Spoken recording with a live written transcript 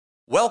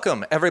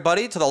Welcome,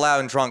 everybody, to the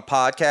Loud and Drunk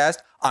podcast.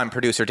 I'm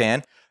producer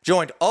Dan,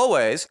 joined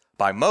always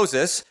by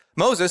Moses.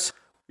 Moses,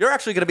 you're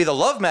actually going to be the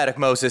Lovematic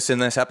Moses in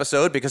this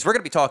episode because we're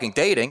going to be talking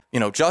dating. You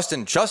know,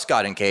 Justin just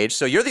got engaged,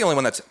 so you're the only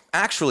one that's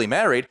actually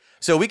married.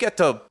 So we get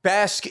to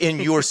bask in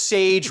your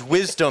sage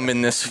wisdom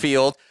in this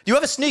field. Do you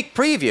have a sneak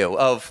preview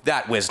of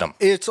that wisdom?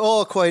 It's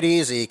all quite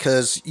easy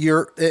because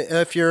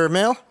if you're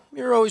male,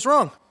 you're always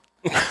wrong.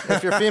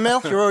 If you're female,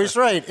 you're always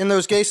right. In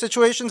those gay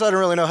situations, I don't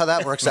really know how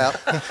that works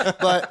out.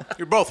 But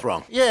you're both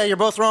wrong. Yeah, you're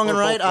both wrong and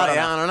right. I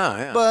don't know.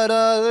 Yeah.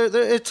 But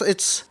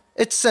it's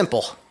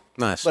simple.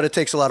 Nice. But it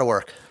takes a lot of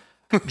work.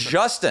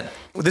 Justin,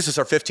 this is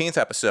our 15th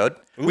episode.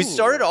 Ooh. We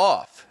started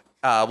off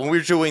when we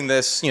were doing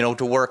this,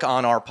 to work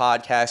on our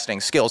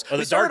podcasting skills. Oh,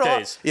 the dark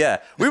days. Yeah,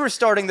 we were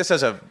starting this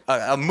as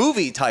a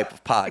movie type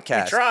of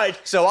podcast. We tried.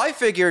 So I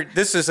figured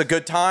this is a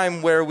good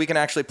time where we can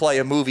actually play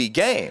a movie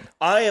game.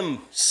 I am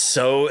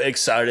so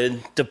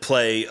excited to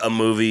play a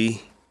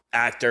movie,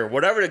 actor,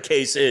 whatever the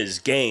case is,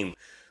 game,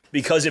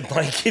 because it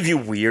might give you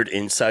weird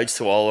insights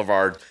to all of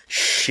our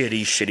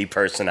shitty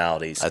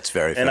personalities. That's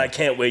very fair. And I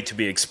can't wait to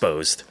be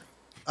exposed.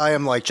 I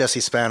am like Jesse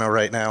Spano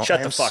right now. Shut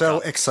I am the fuck so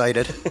up.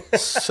 excited.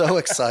 So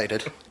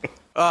excited.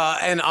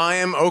 And I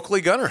am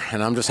Oakley Gunner,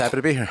 and I'm just happy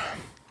to be here.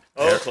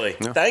 Oakley,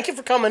 thank you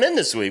for coming in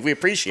this week. We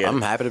appreciate it.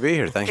 I'm happy to be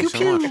here. Thank you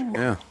so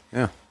much.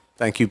 Yeah.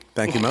 Thank you,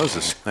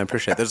 Moses. I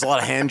appreciate it. There's a lot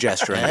of hand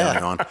gesturing going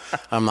on.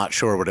 I'm not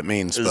sure what it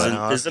means,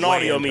 but it's an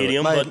audio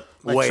medium.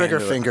 My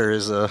trigger finger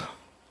is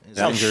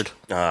injured.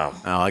 Oh,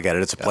 I get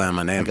it. It's a play on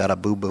my name. I got a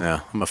boo-boo. Yeah,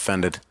 I'm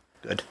offended.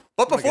 Good.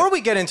 But before we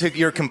get into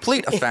your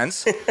complete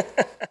offense,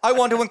 I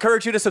want to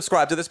encourage you to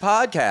subscribe to this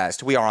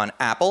podcast. We are on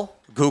Apple,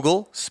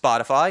 Google,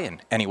 Spotify,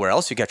 and anywhere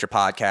else you get your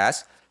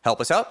podcasts.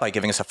 Help us out by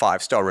giving us a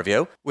 5-star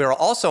review. We are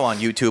also on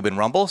YouTube and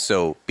Rumble,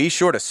 so be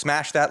sure to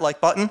smash that like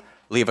button,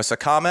 leave us a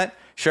comment,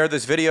 share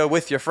this video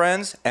with your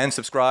friends, and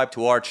subscribe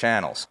to our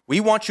channels.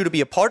 We want you to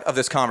be a part of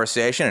this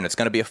conversation, and it's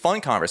going to be a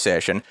fun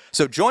conversation.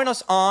 So join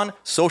us on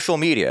social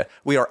media.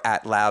 We are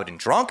at Loud and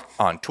Drunk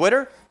on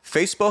Twitter,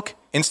 Facebook,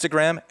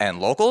 Instagram, and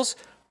Locals.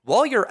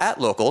 While you're at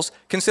Locals,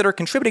 consider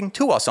contributing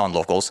to us on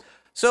Locals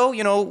so,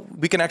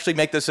 we can actually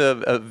make this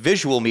a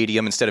visual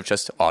medium instead of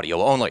just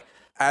audio only.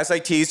 As I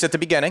teased at the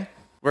beginning,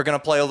 we're going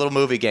to play a little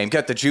movie game,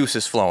 get the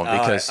juices flowing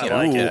because,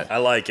 I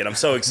like it. I'm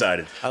so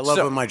excited. I love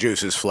when my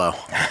juices flow.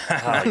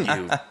 I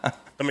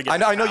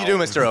know you do,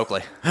 Mr.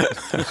 Oakley.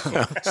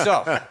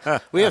 So,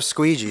 we have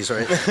squeegees,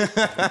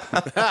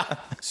 right?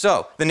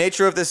 So, the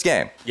nature of this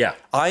game. Yeah.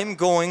 I'm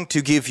going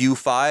to give you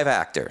 5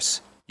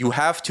 actors. You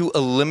have to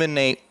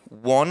eliminate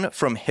one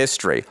from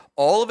history.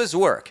 All of his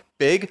work,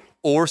 big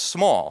or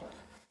small.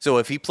 So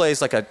if he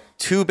plays like a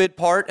 2-bit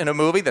part in a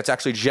movie that's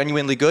actually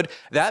genuinely good,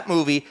 that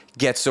movie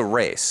gets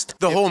erased.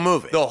 The whole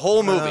movie? The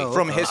whole movie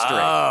from history.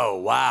 Oh,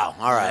 wow.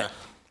 All right.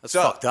 That's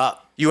fucked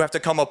up. You have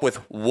to come up with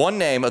one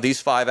name of these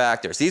 5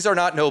 actors. These are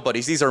not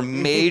nobodies. These are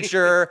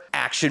major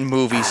action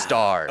movie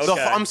stars.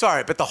 Okay. I'm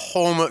sorry, but the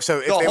whole movie.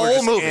 So if The they were whole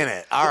just movie. in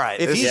it. All right.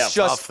 If this he's is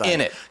just tough, then.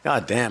 in it,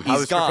 God damn. I he's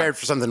was gone. prepared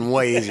for something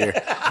way easier.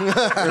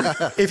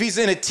 If he's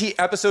in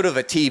a episode of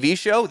a TV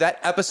show, that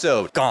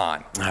episode,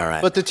 gone. All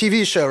right. But the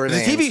TV show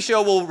remains. The TV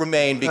show will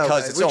remain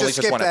because Okay. it's We only just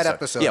just skip one that episode.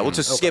 episode. Yeah, we'll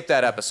just skip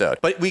that episode.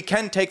 But we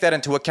can take that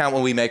into account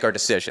when we make our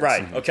decisions.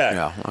 Right. Okay.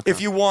 Yeah, okay.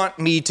 If you want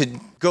me to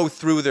go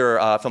through their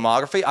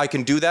filmography, I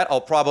can do that.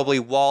 I'll probably,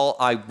 while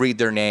I read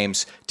their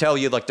names, tell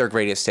you like their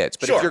greatest hits.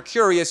 But Sure. if you're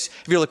curious,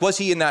 if you're like, was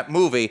he in that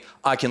movie?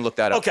 I can look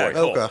that up Okay, for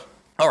you. cool. Okay.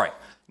 All right.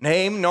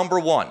 Name number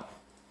 1,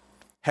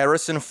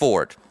 Harrison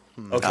Ford.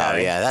 Okay. Oh,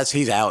 yeah,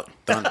 he's out.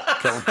 Done.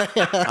 Kill him.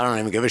 I don't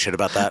even give a shit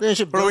about that. They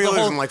should What are we build the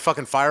losing, whole- like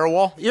fucking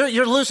Firewall?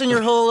 You're losing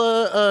your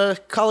whole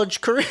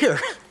college career.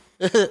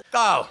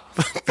 Oh,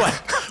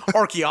 what?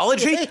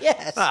 Archaeology?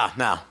 Yes. Oh,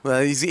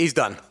 no. He's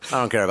done. I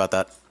don't care about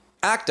that.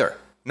 Actor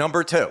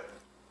number 2,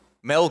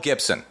 Mel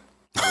Gibson.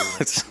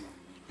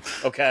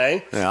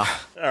 Okay. Yeah.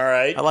 All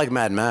right. I like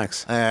Mad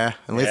Max. And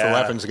Lethal Yeah.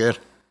 Weapon's good.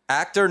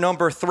 Actor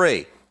number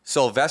 3,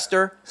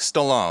 Sylvester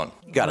Stallone.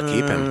 You gotta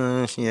keep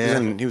him. Yeah.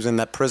 He was in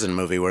that prison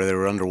movie where they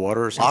were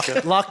underwater or some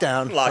shit.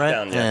 Lockdown.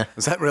 Lockdown, right? yeah.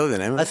 Is that really the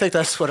name of it? I think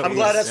that's what it was. I'm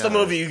glad that's the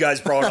movie you guys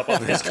brought up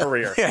of his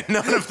career. Yeah,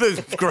 none of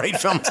the great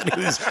films that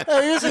he was.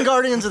 He was in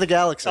Guardians of the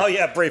Galaxy. Oh,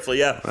 yeah, briefly,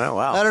 yeah. Oh,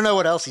 I wow. don't know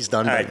what else he's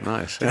done. All but right.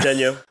 Nice.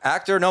 Continue.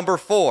 Actor number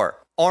 4,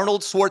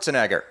 Arnold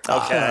Schwarzenegger.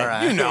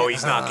 Okay. You know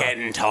he's not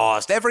getting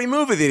tossed. Every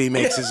movie that he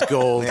makes is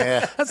gold.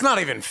 Yeah. That's not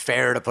even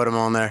fair to put him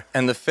on there.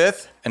 And the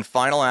 5th and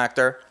final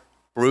actor,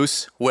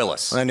 Bruce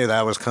Willis. I knew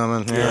that was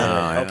coming.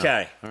 Yeah.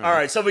 Okay. All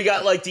right. So we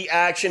got like the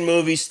action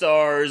movie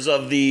stars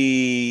of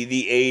the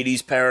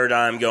 80s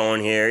paradigm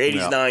going here. 80s,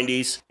 Yeah.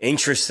 90s.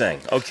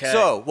 Interesting. Okay.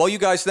 So, while you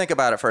guys think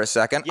about it for a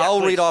second, Yeah, I'll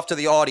please. read off to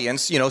the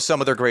audience,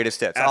 some of their greatest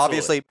hits. Absolutely.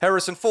 Obviously,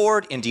 Harrison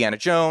Ford, Indiana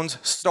Jones,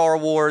 Star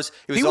Wars.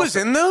 He was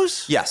in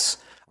those? Yes.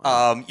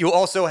 You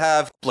also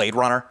have Blade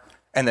Runner,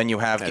 and then you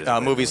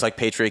have movies like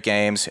Patriot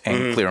Games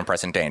and Clear and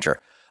Present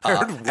Danger.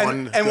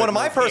 And one of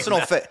my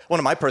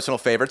personal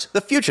favorites,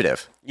 The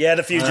Fugitive. yeah,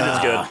 The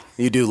Fugitive's good.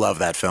 You do love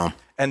that film.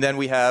 And then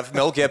we have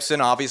Mel Gibson,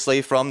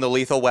 obviously, from the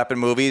Lethal Weapon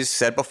movies,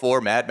 said before,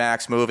 Mad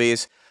Max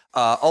movies.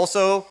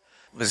 Also,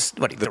 was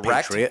what he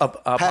direct Patriot.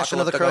 Passion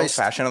of the Apocalyptico, Christ.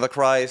 Passion of the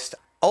Christ.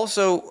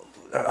 Also,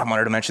 I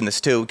wanted to mention this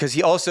too because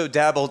he also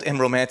dabbled in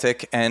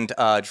romantic and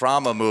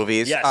drama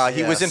movies. Yes.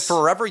 He was in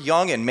Forever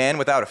Young and Man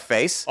Without a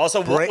Face.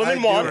 Also, I Women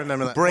do Want.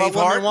 remember that. Braveheart.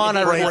 Well, Women Want,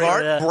 I remember,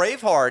 Braveheart. yeah.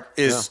 Braveheart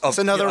is It's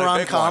another a big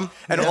rom-com. one.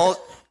 And Yeah.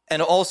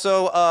 and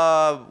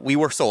also We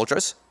Were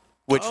Soldiers,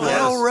 which was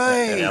Oh,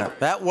 right. Yeah.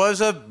 That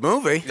was a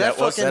movie. That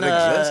fucking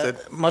existed.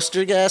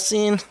 mustard gas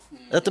scene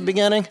at the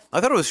beginning. I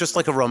thought it was just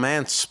like a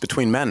romance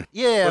between men.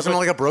 Yeah, Wasn't it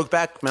but- like a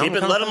Brokeback Mountain?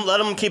 Keep it. Let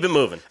them keep it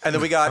moving. And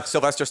then we got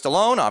Sylvester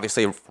Stallone,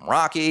 obviously from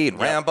Rocky and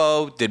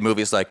Rambo. Did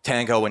movies like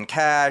Tango and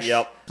Cash.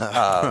 Yep.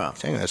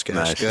 Dang, that's good.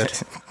 That's good.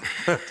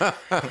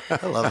 I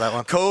love that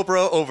one.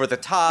 Cobra, Over the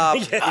Top.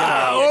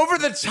 Over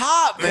the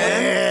top,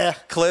 man. Yeah.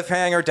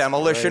 Cliffhanger,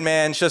 Demolition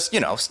Man. Just,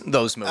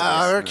 those movies.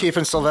 We're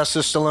keeping Sylvester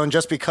Stallone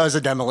just because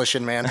of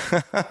Demolition Man.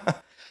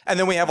 And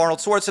then we have Arnold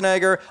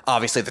Schwarzenegger,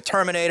 obviously the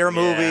Terminator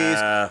movies,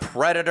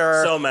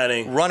 Predator, So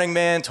many. Running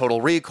Man, Total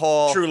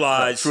Recall, True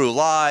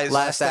Lies.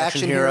 Last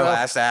Action Hero.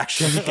 Last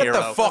Action Hero. Get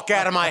the fuck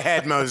out of my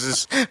head,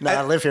 Moses. Nah,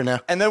 I live here now.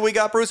 And then we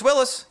got Bruce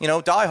Willis,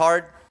 Die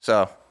Hard.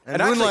 So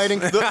And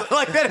Moonlighting. I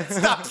like that it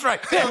stops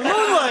right there.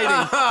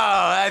 Moonlighting.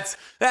 Oh,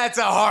 that's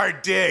a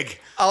hard dig.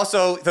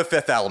 Also, The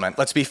Fifth Element.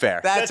 Let's be fair.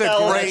 That's Fifth a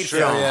Element, great sure.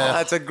 film. Yeah.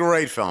 That's a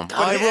great film.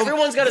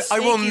 everyone's got a I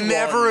will sneaky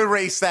never one.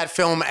 erase that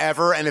film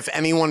ever, and if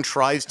anyone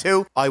tries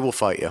to, I will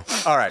fight you.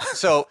 All right.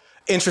 So,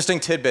 interesting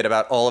tidbit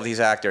about all of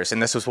these actors,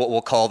 and this is what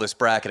we'll call this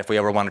bracket if we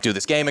ever want to do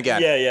this game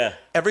again. Yeah.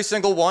 Every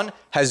single one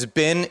has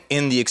been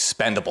in The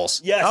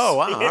Expendables. Yes. Oh,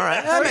 wow. All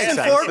right. That makes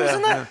sense. Ford was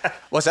in that?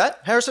 What's that?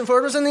 Harrison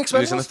Ford was in The He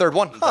was in the Expendables? third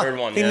one. Third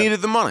one. He yeah.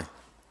 needed the money.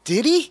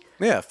 Did he?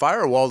 Yeah,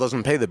 Firewall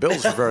doesn't pay the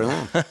bills for very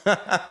long.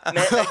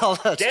 Oh,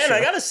 that's Dan, true.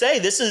 I gotta say,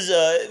 this is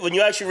when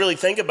you actually really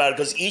think about it,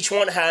 because each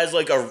one has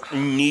like a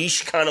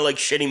niche kind of like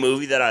shitty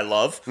movie that I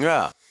love.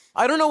 Yeah.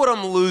 I don't know what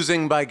I'm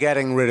losing by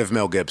getting rid of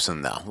Mel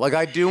Gibson, though. Like,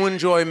 I do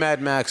enjoy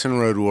Mad Max and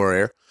Road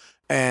Warrior,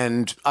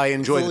 and I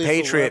enjoy The Lethal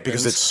Patriot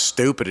because Weapons. it's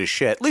stupid as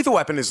shit. Lethal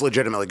Weapon is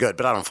legitimately good,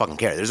 but I don't fucking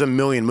care. There's a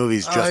million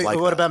movies just like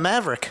what that. about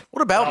Maverick?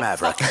 What about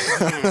Maverick?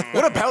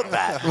 What about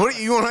that? What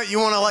you want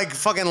to like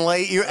fucking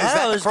lay? Is Oh,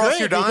 that it the was cross great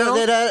you're dying because on?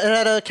 it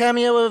had a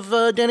cameo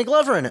of Danny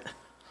Glover in it.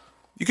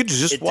 You could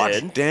just It watch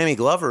did. Danny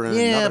Glover in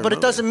Yeah, another but it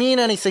movie. doesn't mean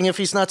anything if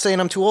he's not saying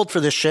I'm too old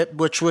for this shit,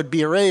 which would be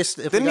erased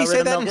if Didn't we he got say rid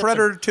of that Mel in Gibson.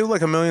 Predator 2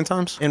 like a million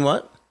times? In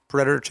what?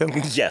 Predator 2?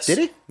 Yes. Did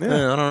he?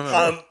 Yeah, I don't know.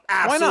 I'm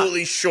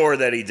absolutely sure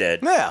that he did.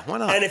 Yeah, why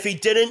not? And if he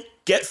didn't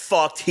get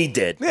fucked, he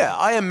did. Yeah,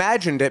 I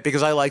imagined it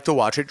because I like to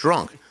watch it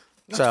drunk.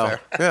 So,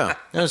 yeah.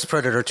 It was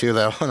Predator 2,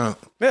 though. I don't-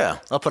 Yeah.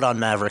 I'll put on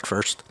Maverick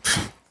first.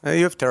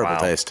 You have terrible Wow.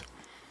 taste.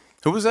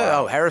 Who was that?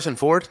 Oh, Harrison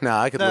Ford? No,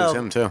 I could No. lose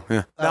him too.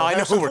 Yeah. No, I know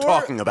Harrison who we're Ford?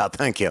 talking about.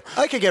 Thank you.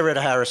 I could get rid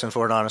of Harrison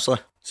Ford, honestly.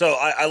 So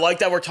I like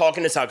that we're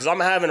talking this out because I'm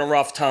having a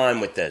rough time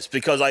with this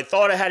because I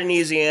thought I had an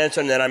easy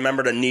answer and then I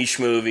remembered a niche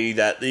movie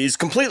that is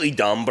completely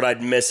dumb, but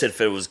I'd miss it if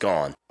it was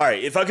gone. All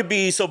right, if I could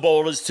be so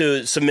bold as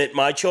to submit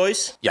my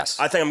choice, Yes.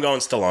 I think I'm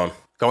going Stallone.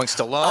 Going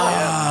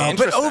Stallone. But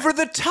Interesting. over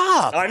the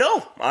top. I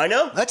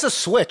know. That's a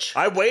switch.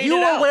 I waited You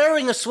it are out.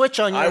 wearing a switch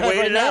on your I head waited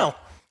right it now. out.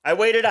 I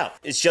waited out.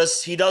 It's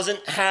just he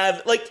doesn't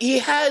have he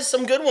has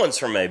some good ones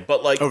for me,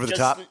 but like Over the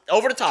top?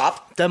 Over the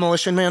top.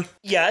 Demolition Man.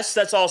 Yes,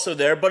 that's also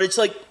there, but it's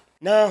like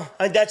no,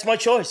 that's my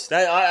choice.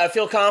 I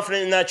feel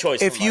confident in that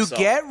choice. If for you myself.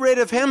 get rid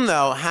of him,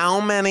 though, how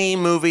many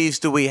movies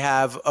do we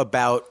have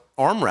about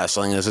arm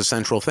wrestling as a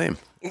central theme?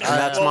 And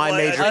that's well, my I-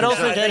 major I don't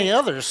concern. think any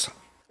others.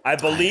 I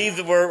believe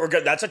that we're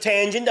good. That's a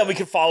tangent that we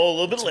can follow a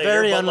little bit later.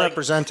 very but,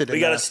 unrepresented we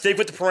in got to that. stick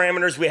with the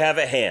parameters we have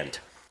at hand.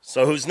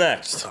 So who's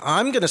next?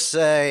 I'm gonna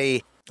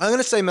say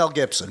Mel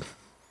Gibson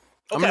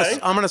Okay.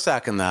 I'm gonna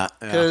second that.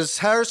 Yeah. because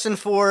Harrison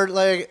Ford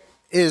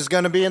is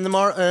gonna be in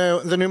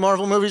the new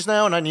Marvel movies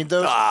now, and I need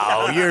those.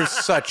 Oh, you're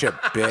such a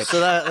bitch. So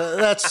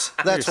that's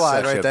You're why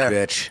such right a there.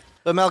 bitch.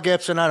 But Mel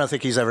Gibson, I don't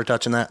think he's ever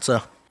touching that.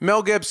 So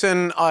Mel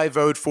Gibson, I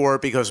vote for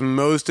because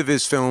most of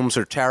his films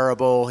are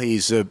terrible.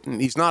 He's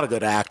not a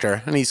good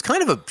actor, and he's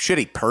kind of a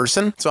shitty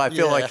person. So I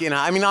feel Yeah. like,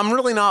 I mean, I'm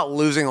really not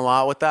losing a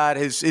lot with that.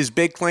 His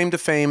big claim to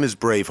fame is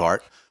Braveheart,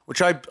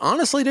 which I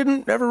honestly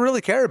didn't ever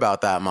really care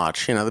about that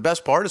much. The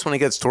best part is when he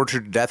gets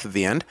tortured to death at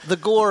the end. the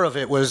gore of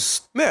it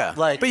was Yeah,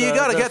 like, but you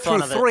got to the get fun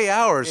through of it. 3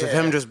 hours of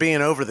Yeah. him just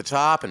being over the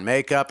top and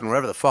makeup and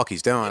whatever the fuck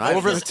he's doing.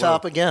 over the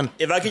top again.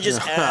 If I could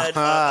just add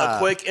a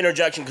quick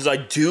interjection, because I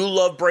do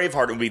love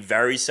Braveheart. It would be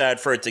very sad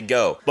for it to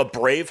go. But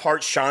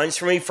Braveheart shines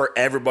for me for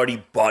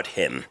everybody but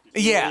him.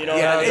 Yeah, You know,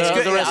 yeah, the- it's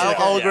the good. rest of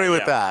I'll the- agree yeah, with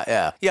yeah. that.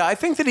 Yeah, yeah. I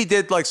think that he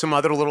did like some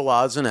other little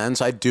odds and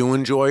ends. I do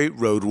enjoy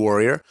Road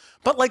Warrior,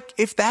 but like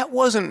if that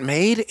wasn't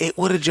made, it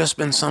would have just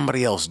been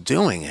somebody else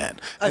doing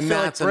it. I feel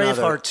like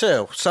Braveheart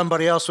too.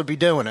 Somebody else would be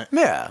doing it.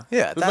 Yeah,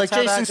 yeah. Like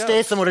Jason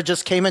Statham would have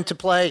just came into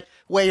play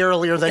way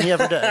earlier than he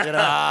ever did.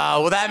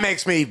 Well, that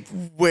makes me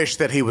wish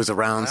that he was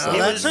around. So.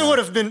 That's who would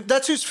have been.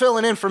 That's who's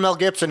filling in for Mel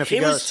Gibson if he,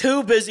 He goes. was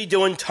too busy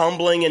doing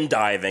tumbling and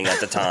diving at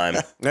the time.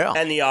 Yeah.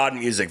 And the odd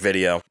music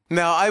video.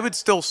 No, I would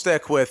still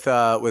stick with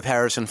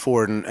Harrison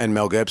Ford and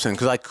Mel Gibson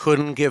because I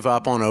couldn't give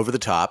up on Over the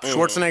Top.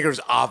 Schwarzenegger's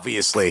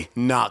obviously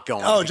not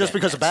going. Oh, to just get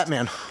because of next.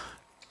 Batman.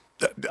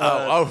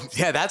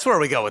 Yeah, that's where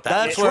we go with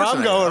that. That's where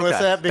I'm going with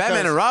that, because-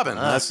 Batman and Robin.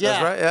 That's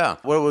right. Yeah.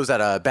 What was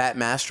that? A Bat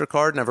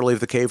MasterCard? Never leave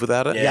the cave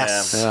without it. Yeah.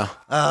 Yes. Yeah.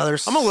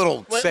 There's I'm a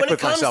little sick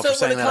with myself for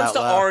saying when it that comes out to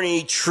loud.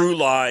 Arnie, True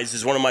Lies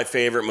is one of my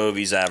favorite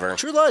movies ever.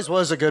 True Lies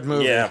was a good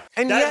movie. Yeah,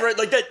 And that, yet- right,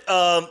 like that.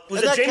 Was And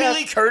it that Jamie cast-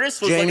 Lee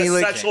Curtis? Was Jamie like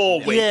Lee- a sexual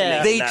awakening. Yeah.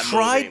 in They that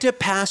tried movie. to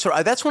pass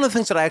her. That's one of the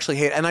things that I actually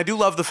hate, and I do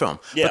love the film.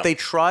 Yeah. But they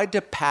tried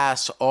to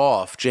pass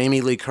off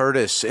Jamie Lee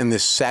Curtis in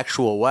this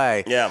sexual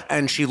way. Yeah.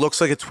 And she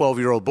looks like a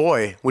 12-year-old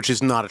boy, which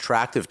is not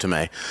attractive to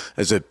me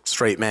as a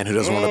straight man who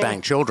doesn't want to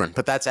bang children.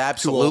 But that's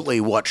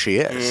absolutely what she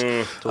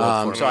is. So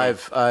I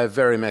have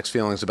very mixed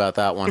feelings about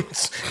that one.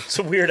 It's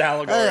a weird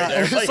allegory Yeah,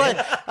 there. it's like,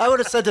 I would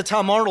have said the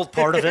Tom Arnold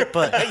part of it,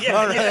 but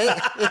all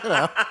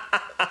right.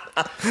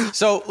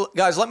 So,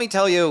 guys, let me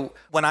tell you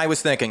when I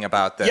was thinking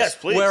about this. Yes,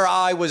 please. Where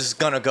I was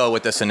going to go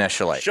with this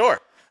initially. Sure.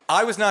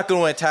 I was not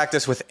going to attack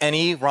this with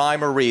any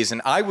rhyme or reason.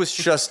 I was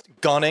just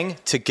gunning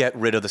to get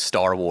rid of the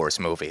Star Wars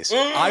movies.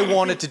 I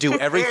wanted to do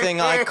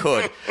everything I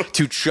could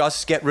to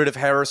just get rid of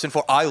Harrison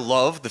Ford. I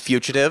love The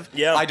Fugitive.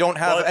 Yeah, I don't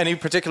have but- any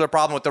particular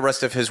problem with the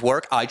rest of his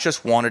work. I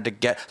just wanted to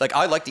get, like,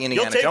 I like the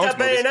Indiana You'll take Jones that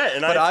movies. bayonet,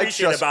 and but I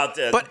appreciate just, about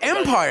that. But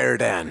Empire,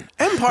 Dan.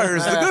 Empire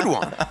is the good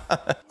one.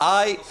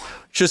 I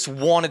just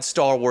wanted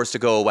Star Wars to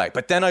go away.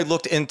 But then I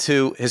looked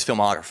into his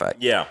filmography.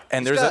 Yeah.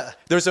 And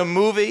there's a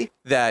movie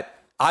that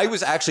I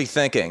was actually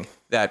thinking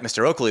that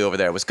Mr. Oakley over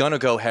there was going to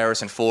go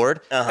Harrison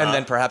Ford, and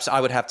then perhaps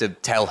I would have to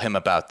tell him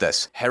about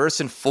this.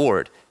 Harrison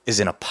Ford is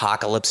in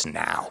Apocalypse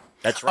Now.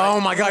 That's right. Oh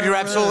my God, you're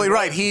absolutely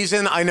right. He's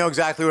in. I know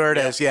exactly where it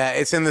is. Yeah,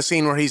 it's in the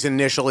scene where he's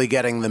initially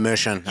getting the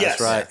mission. That's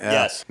Yes, right. Yeah.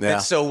 yes. Yeah.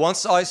 And so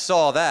once I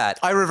saw that,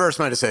 I reversed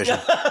my decision.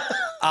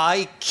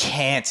 I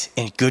can't,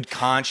 in good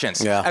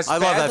conscience, Yeah, as I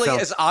love that badly film.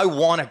 as I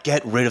want to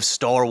get rid of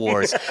Star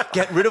Wars,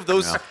 get rid of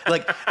those,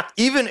 like,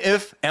 even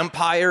if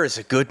Empire is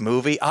a good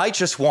movie, I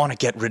just want to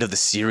get rid of the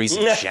series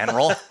in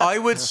general. I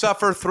would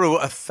suffer through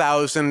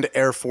 1,000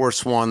 Air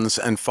Force Ones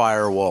and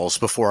firewalls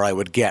before I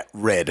would get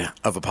rid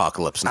of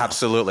Apocalypse Now.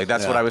 Absolutely.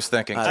 That's what I was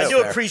thinking. I too.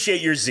 do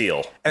appreciate your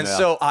zeal. And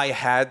so I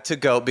had to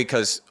go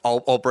because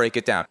I'll break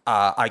it down.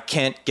 I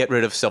can't get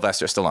rid of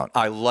Sylvester Stallone.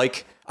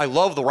 I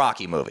love the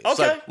Rocky movies.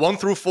 Okay. Like 1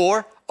 through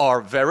 4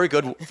 are very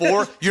good.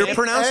 4, You're can't-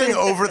 pronouncing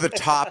over the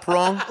top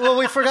wrong. Well,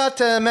 we forgot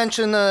to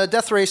mention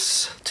Death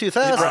Race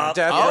 2000.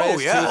 Death Oh,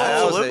 Race yeah,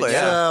 2000. absolutely,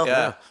 Yeah. yeah.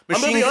 yeah.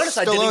 I'm going to be honest,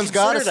 I didn't Stallone's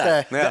gotta consider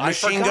that. stay. Yeah, I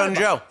Machine forgot Gun about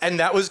Joe. And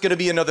that was going to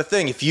be another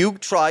thing. If you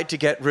tried to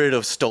get rid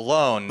of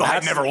Stallone, I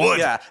never would.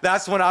 Yeah,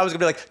 that's when I was going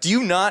to be like, do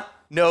you not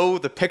know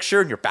the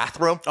picture in your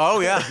bathroom?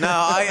 Oh yeah, no,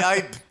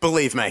 I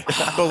believe me,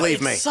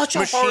 believe me. such a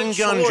Machine hard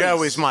Gun choice.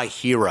 Joe is my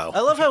hero. I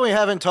love how we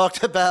haven't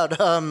talked about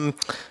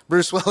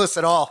Bruce Willis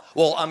at all.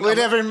 Well, we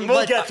never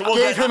we'll get to- we'll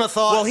gave get- him a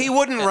thought. Well, he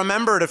wouldn't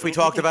remember it if we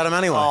talked about him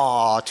anyway.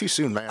 Aw, too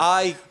soon, man.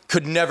 I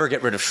could never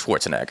get rid of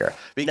Schwarzenegger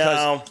because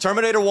No.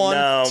 Terminator 1,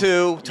 No.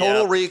 2,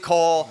 Total Yeah.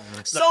 Recall,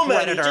 So The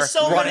many, Predator, just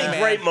so Running many Man.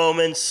 great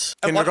moments.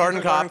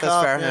 Kindergarten Cop, that's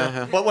Cop, fair. yeah.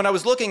 Yeah. But when I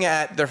was looking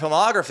at their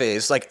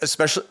filmographies, like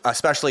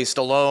especially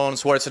Stallone,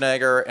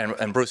 Schwarzenegger,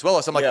 and Bruce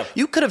Willis, I'm like, Yeah.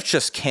 you could have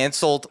just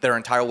canceled their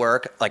entire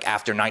work like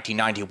after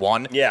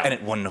 1991, Yeah. and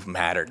it wouldn't have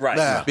mattered, Right.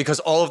 Yeah. Because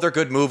all of their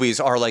good movies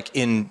are like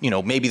in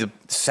maybe the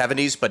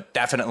 70s, but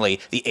definitely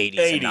the 80s,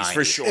 and 80s 90s.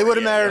 for sure. it would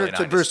have yeah, mattered early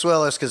to 90s. Bruce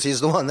Willis because he's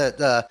the one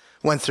that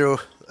went through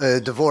a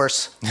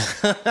divorce.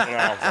 Oh,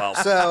 well.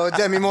 So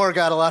Demi Moore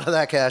got a lot of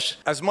that cash.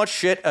 As much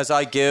shit as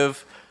I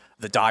give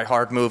the Die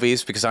Hard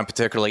movies, because I'm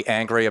particularly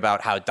angry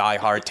about how Die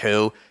Hard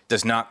 2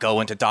 does not go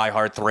into Die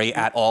Hard 3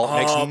 at all. It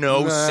makes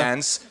no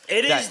sense.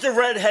 It is the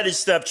redheaded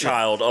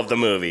stepchild of the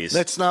movies.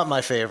 That's not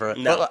my favorite.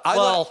 No.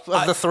 Well,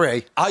 Of the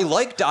three. I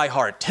like Die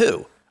Hard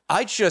 2.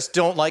 I just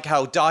don't like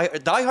how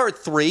Die Hard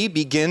 3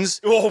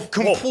 begins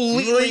completely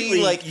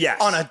completely, like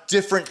yes. on a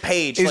different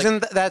page. Like,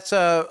 Isn't that's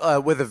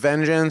with a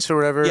Vengeance or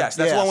whatever? yes,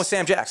 that's the Yes. one with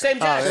Sam Jackson. Same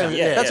Jackson.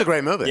 yeah. That's a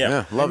great movie. Yeah. Yeah,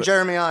 love And it.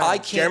 Jeremy Irons. I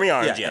can't. Jeremy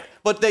Irons, yeah.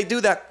 But they do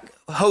that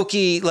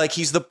hokey, like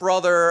he's the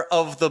brother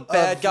of the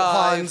bad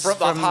guy Hans from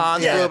from-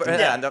 Hans Yeah, Gruber.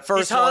 yeah. And the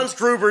first He's Hans one.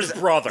 Gruber's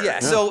brother. Yeah,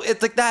 so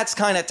it's like that's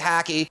kind of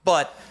tacky,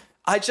 but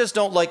I just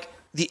don't like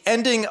the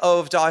ending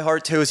of Die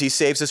Hard 2 is he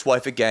saves his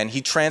wife again. He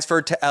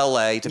transferred to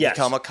LA to Yes.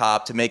 become a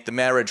cop to make the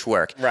marriage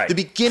work. Right. The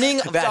beginning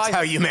of That's Die,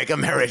 how you make a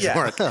marriage Yeah.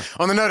 work.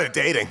 On the note of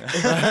dating.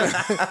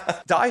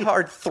 Die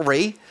Hard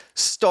 3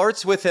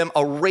 starts with him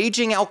a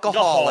raging alcoholic.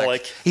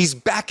 Alcoholic. He's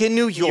back in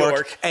New York,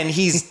 York. and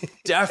he's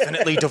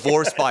definitely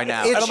divorced by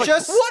now. It's And I'm like,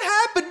 just- what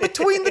happened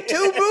between the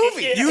two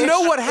movies? You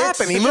know what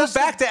happened. He it's moved just-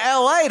 back to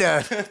LA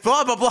to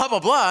blah, blah, blah, blah,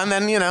 blah. And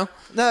then, No,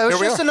 here it's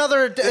we just are.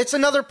 another. It's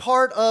another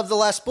part of the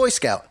Last Boy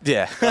Scout.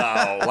 Yeah.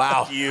 Oh,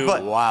 Wow. You.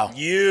 Wow.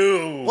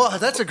 You. Well,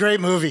 that's a great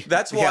movie.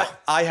 That's why Yeah.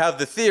 I have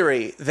the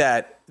theory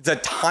that the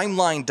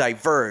timeline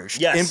diverged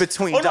Yes. in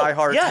between Oh, no, Die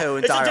Hard yeah, 2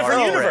 and it's a Die different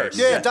Hard 3. universe.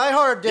 Yeah, Die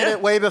Hard did Yeah.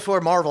 it way before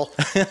Marvel.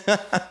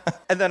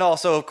 And then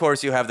also, of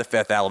course, you have the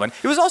Fifth Element.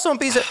 He was also in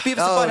Beavis and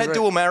Butthead right.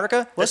 Do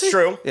America. That's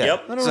true. Yeah.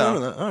 Yep. I don't remember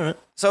that. All right.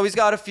 So he's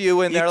got a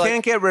few in You there.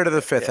 can't get rid of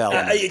the Fifth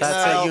Element.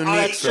 That's a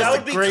unique. That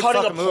would be great cutting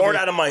a fucking part movie.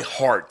 out of my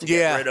heart to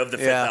get rid of the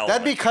Fifth Element.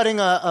 That'd be cutting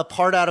a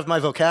part out of my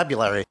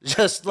vocabulary.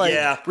 Just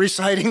like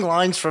reciting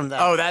lines from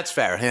that. Oh, that's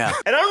fair. Yeah.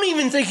 And I don't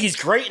even think he's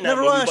great in that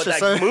Never movie, watched but it,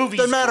 that so movie's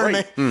doesn't matter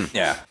great. to me.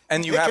 Yeah.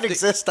 And you It have could to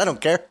exist. I don't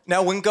care.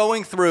 Now, when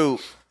going through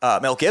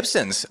Mel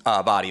Gibson's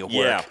body of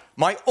work,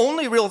 my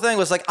only real thing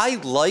was like, I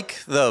like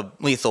the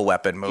Lethal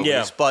Weapon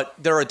movies, but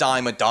they're a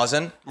dime a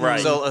dozen.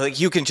 Right. So like,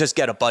 you can just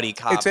get a buddy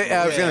cop. I was going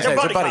to say, it's a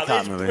buddy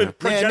cop movie.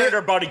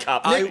 Progenitor buddy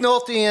cop. Nick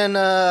Nolte and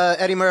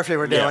Eddie Murphy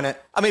were doing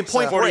it. I mean,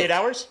 Point 48 Break.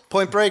 hours?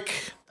 Point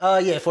Break.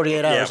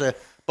 48 hours. Yeah.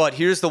 But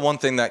here's the one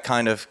thing that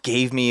kind of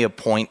gave me a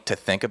point to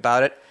think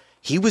about it.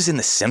 He was in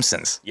The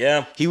Simpsons.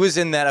 Yeah. He was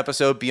in that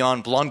episode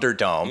Beyond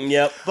Blunderdome.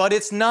 Yep. But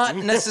it's not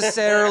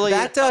necessarily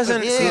That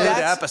doesn't a see good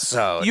that's-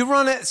 episode. You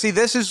run it. See,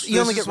 this is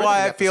only get rid of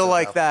why the I feel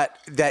episode, like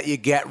that you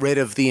get rid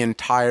of the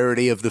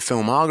entirety of the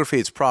filmography.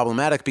 It's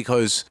problematic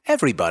because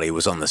everybody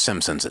was on The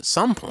Simpsons at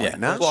some point. Yeah.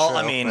 No? Well,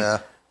 I mean,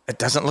 it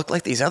doesn't look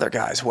like these other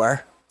guys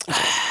were.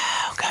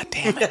 Oh, God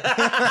damn it.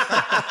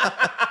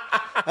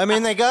 I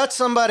mean, they got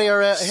somebody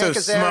already, So Hank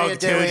Azaria smug,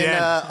 too, doing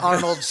Jen.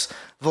 Arnold's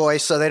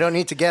voice, so they don't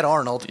need to get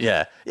Arnold.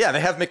 Yeah. Yeah,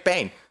 they have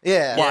McBain.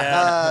 Yeah.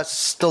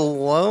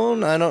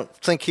 Stallone, I don't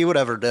think he would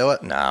ever do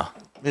it. No.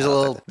 He's a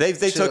little.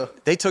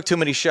 They took too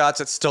many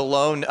shots at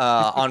Stallone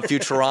on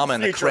Futurama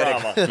and the critic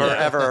Futurama, for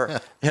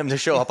ever him to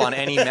show up on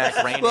any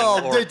Mac Raining.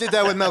 Well, or, they did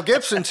that with Mel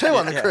Gibson too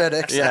on the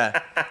critics.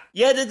 yeah.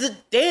 Yeah,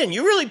 Dan,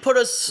 you really put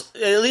us,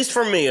 at least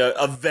for me,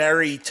 a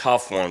very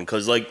tough one.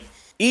 Because, like,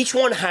 each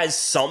one has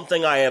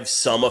something I have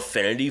some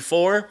affinity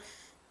for.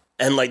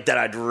 And, like, that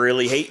I'd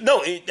really hate.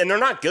 No, and they're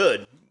not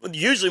good.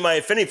 Usually my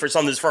affinity for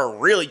something is for a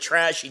really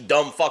trashy,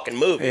 dumb fucking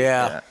movie.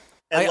 Yeah.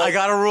 And I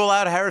got to rule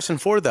out Harrison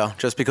Ford, though,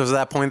 just because of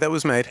that point that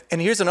was made. And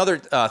here's another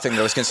thing that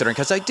I was considering,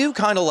 because I do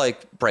kind of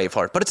like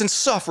Braveheart, but it's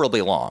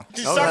insufferably long. It's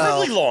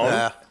insufferably long.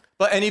 Yeah.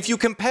 But and if you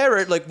compare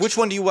it, like, which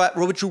one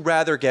would you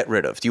rather get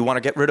rid of? Do you want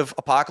to get rid of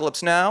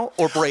Apocalypse Now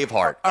or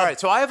Braveheart? All right,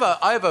 so I have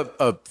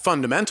a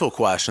fundamental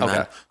question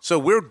then. Okay. So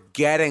we're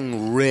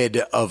getting rid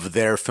of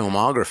their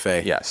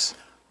filmography. Yes.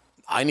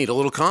 I need a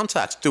little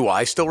context. Do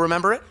I still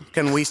remember it?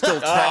 Can we still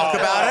talk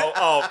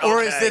about it?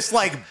 Or is okay. this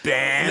like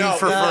banned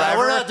for no, forever?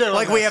 we're not doing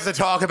like we this. have to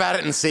talk about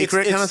it in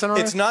secret kind of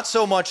scenario? It's not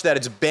so much that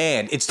it's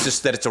banned; it's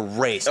just that it's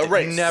erased. A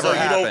race. It never So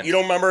happened. you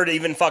don't remember it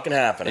even fucking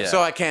happening.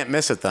 So I can't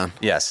miss it then.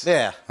 Yes.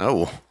 Yeah.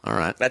 Oh, all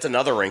right. That's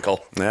another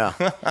wrinkle. Yeah.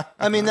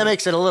 I mean, that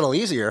makes it a little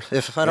easier.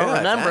 If I don't Yeah,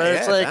 remember yeah, it,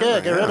 it's like,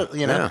 definitely, get rid of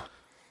you know. Yeah.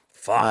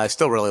 Fuck. I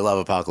still really love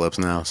Apocalypse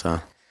Now,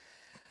 so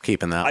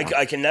keeping that one.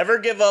 I can never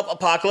give up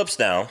Apocalypse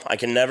Now. I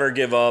can never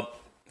give up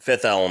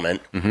Fifth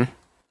Element.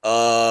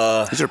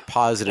 These are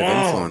positive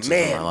influences in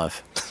man. my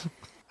life.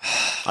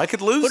 I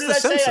could lose Who did The I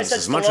say? I Simpsons said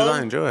as much as I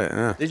Stallone? enjoy it.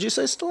 Yeah. Did you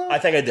say Stallone? I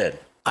think I did.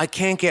 I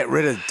can't get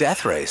rid of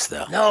Death Race,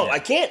 though. No, I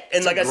can't.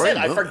 And like I great said,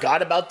 I movie.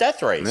 forgot about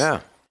Death Race. Yeah.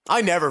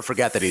 I never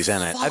forget that he's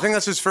in it. I think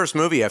that's his first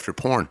movie after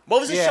porn.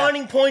 What was the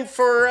shining point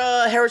for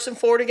Harrison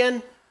Ford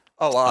again?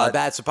 Oh,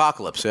 That's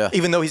Apocalypse, yeah.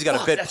 even though he's got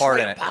a bit that's part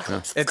right, in it,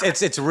 Apocalypse.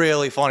 it's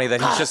really funny that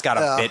he's just got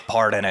a bit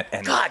part in it.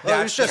 And God, Well,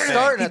 he was just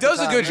starting. He at the does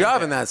a time, good yeah.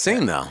 job in that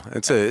scene, though.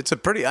 It's a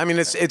pretty. I mean,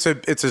 it's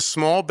a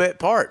small bit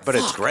part, but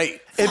it's great.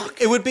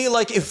 It would be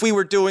like if we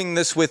were doing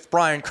this with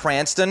Bryan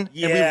Cranston and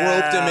we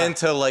roped him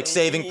into like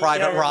Saving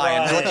Private Yeah,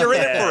 Ryan. right. Like, you're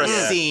in it for a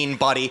Yeah. scene,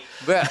 buddy.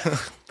 Yeah.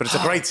 But it's a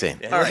great scene.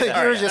 You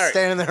were just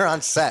standing there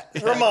on set.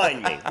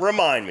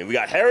 Remind me. We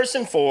got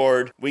Harrison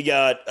Ford. We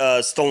got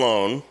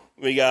Stallone.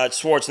 We got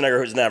Schwarzenegger,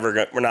 who's never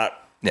going. We're not.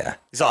 Yeah,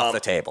 he's off the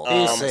table.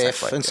 He's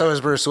safe, and so is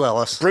Bruce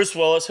Willis. Bruce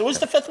Willis. Who was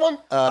the fifth one?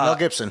 Mel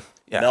Gibson.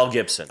 Yeah. Mel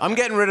Gibson. I'm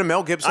getting rid of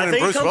Mel Gibson I and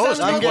think it Bruce comes Willis.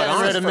 down to I'm Mel getting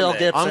Getting rid of Mel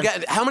Gibson. I'm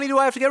getting. How many do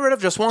I have to get rid of?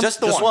 Just one. Just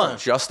the one. one.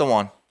 Just the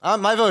one.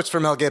 My vote's for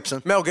Mel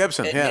Gibson. Mel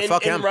Gibson. Yeah,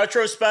 fuck in him.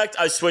 retrospect,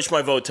 I switched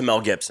my vote to Mel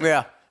Gibson.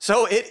 Yeah.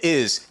 So it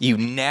is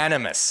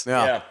unanimous.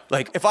 Yeah. Yeah.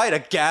 Like if I had a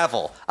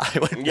gavel, I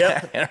would.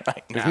 Yep.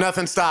 right There's now.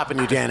 nothing stopping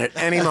you, Dan, at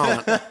any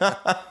moment.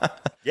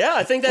 Yeah,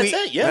 I think that's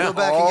it. Yeah. Go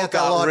back and All get that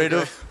got laundry rid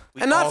day. of.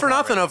 And not for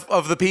nothing,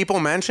 of the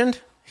people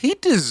mentioned, he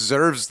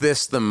deserves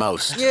this the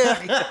most. Yeah.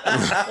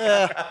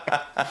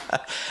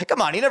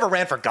 Come on, he never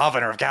ran for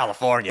governor of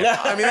California.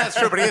 I mean, that's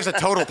true, but he is a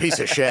total piece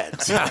of shit.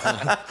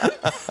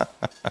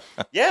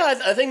 Yeah,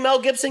 I think Mel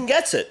Gibson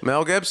gets it.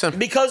 Mel Gibson.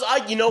 Because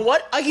you know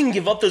what? I can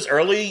give up those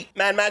early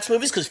Mad Max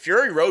movies because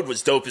Fury Road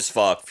was dope as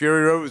fuck.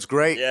 Fury Road was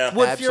great. Yeah.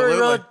 Would Absolutely.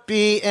 Fury Road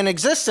be in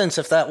existence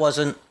if that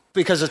wasn't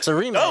because it's a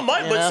remake? Oh, my,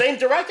 you but know? same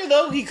director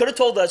though. He could have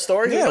told that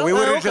story. Yeah, we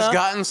would have okay. just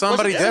gotten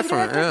somebody Was it the same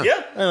different. director? Yeah.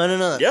 Yeah. Oh, I didn't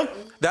know that. Yeah.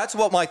 That's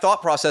what my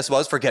thought process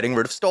was for getting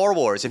rid of Star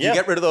Wars. If you Yeah.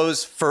 get rid of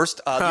those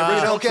first, the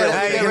original okay, trilogy, okay.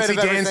 Hey, you Get can rid see of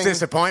Dan's everything.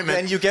 disappointment.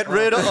 then you get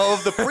rid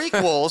of the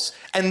prequels,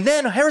 and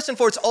then Harrison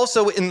Ford's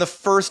also in the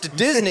first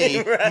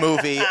Disney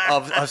movie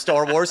of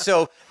Star Wars,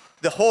 so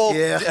the whole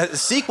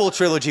sequel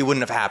trilogy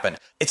wouldn't have happened.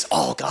 It's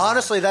all gone.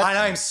 Honestly, that- and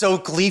I'm so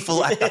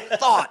gleeful at the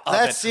thought of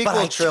That it. sequel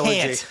but I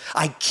trilogy-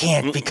 I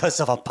can't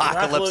because of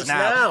Apocalypse Apocalypse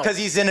Now. Now. Because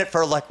he's in it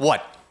for like,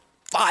 what,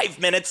 5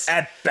 minutes.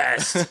 At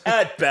best.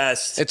 At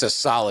best. It's a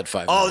solid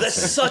 5 Oh, minutes.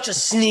 that's such a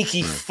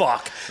sneaky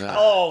fuck.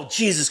 Oh,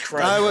 Jesus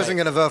Christ. I wasn't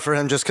going to vote for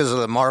him just because of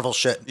the Marvel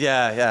shit.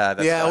 Yeah.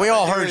 That's Yeah, what we I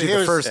all figured. heard you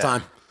the first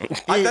time.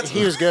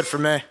 He was good for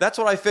me. That's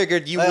what I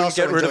figured. You I wouldn't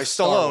also get rid of enjoy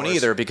Star Stallone Wars.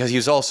 either because he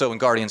was also in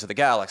Guardians of the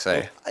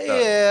Galaxy.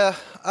 Yeah.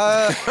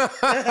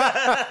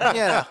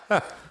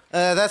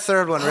 That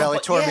third one really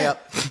tore me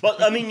up.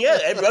 But I mean,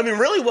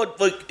 really, what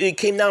it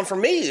came down for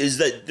me is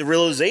that the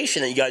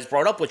realization that you guys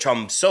brought up, which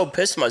I'm so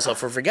pissed at myself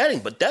for forgetting,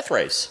 but Death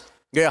Race.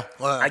 Yeah,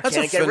 I that's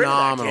can't a get rid of that.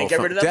 phenomenal Can't get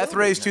rid film. of that Death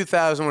movie. Race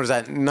 2000. What is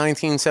that?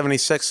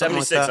 1976.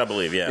 76, I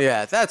believe. Yeah.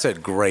 Yeah, that's a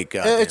great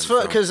goddamn It's fun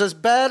film. because as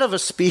bad of a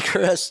speaker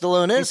as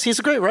Stallone is, he's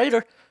a great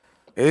writer.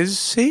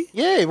 Is he?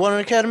 Yeah, he won an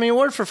Academy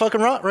Award for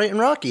fucking writing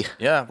Rocky.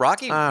 Yeah,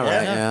 Rocky. All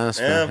right, yeah, that's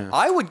fair. Yeah.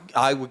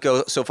 I would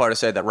go so far to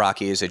say that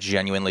Rocky is a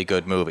genuinely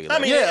good movie. I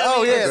mean,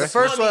 The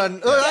first I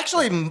mean, one.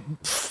 Actually,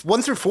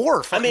 1 through 4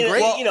 are fucking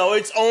great. well,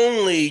 it's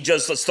only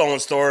just a stolen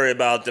story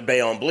about the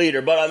Bayonne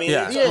Bleeder, but I mean,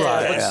 Yeah. it's yeah, all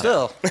right. but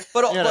still.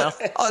 But, You know.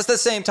 but at the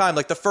same time,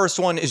 like the first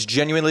one is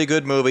genuinely a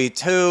good movie.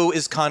 2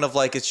 is kind of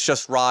like it's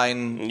just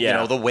riding,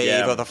 Yeah. the wave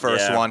Yeah. of the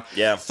first Yeah. one.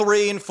 Yeah.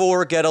 3 and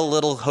 4 get a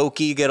little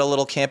hokey, get a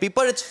little campy,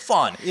 but it's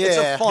fun. It's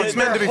Yeah. a fun. It's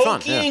meant to be They're fun.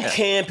 hokey Yeah. and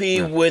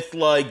campy with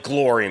like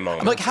glory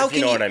moments. Like how if can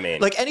you know what I mean?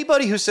 Like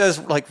anybody who says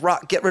like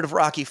get rid of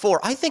Rocky 4,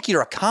 I think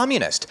you're a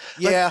communist.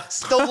 Like, Yeah.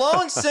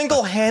 Stallone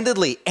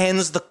single-handedly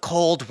ends the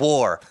Cold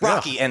War.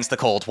 Rocky ends the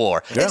Cold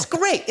War. Yeah. It's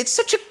great. It's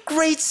such a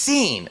great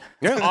scene.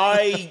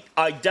 I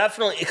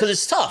definitely, because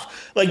it's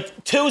tough.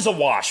 Like 2 is a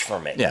wash for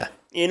me. Yeah.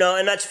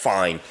 And that's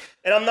fine.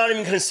 And I'm not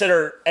even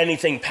consider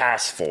anything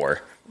past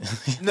 4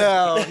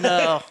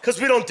 No. because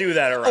we don't do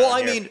that around Well,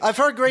 I here. mean, I've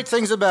heard great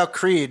things about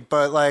Creed,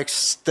 but like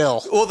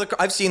still. well,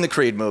 I've seen the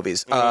Creed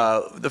movies.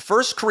 The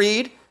first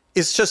Creed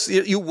is just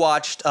you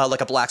watched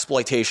like a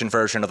blaxploitation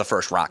version of the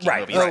first Rocky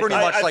Right, movie. right. It's pretty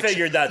I- much I like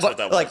figured that's what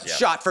that was, Like yeah.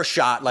 shot for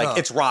shot, like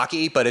it's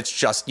Rocky, but it's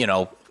just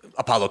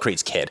Apollo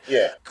Creed's kid.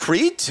 Yeah.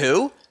 Creed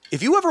 2.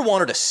 If you ever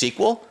wanted a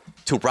sequel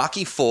to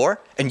Rocky 4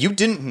 and you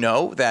didn't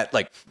know that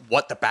like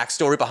what the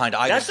backstory behind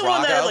Ivan that's the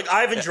one that had like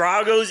Ivan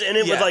Drago's in it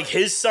with Yeah. like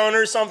his son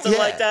or something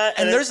like that.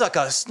 And there's like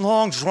a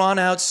long, drawn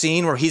out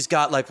scene where he's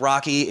got like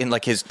Rocky in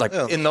like his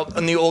in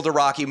the older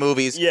Rocky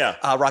movies. Yeah.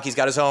 Rocky's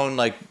got his own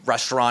like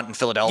restaurant in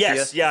Philadelphia.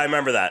 yes, yeah, I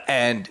remember that.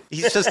 And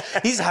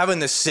he's having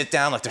this sit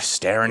down, like they're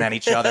staring at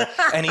each other,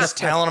 and he's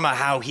telling him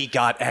how he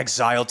got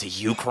exiled to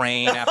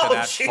Ukraine after Oh,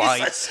 that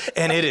Jesus. fight,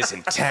 and it is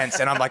intense.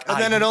 And I'm like, And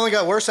then it only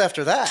got worse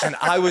after that. and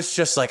I was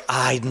just like,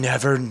 I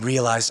never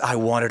realized I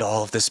wanted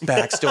all of this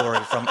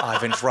backstory from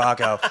Ivan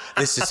Drago.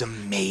 This is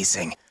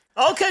amazing.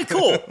 Okay,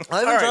 cool.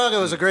 Ivan Drago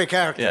was a great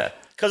character. Yeah.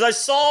 Because I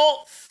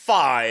saw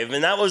 5,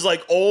 and that was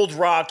like old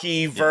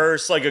Rocky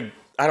versus like a,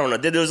 I don't know.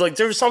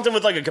 There was something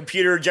with like a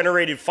computer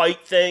generated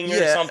fight thing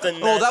or something.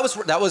 Oh, that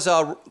was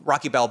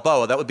Rocky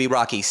Balboa. That would be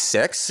Rocky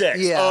 6. 6.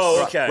 Yes.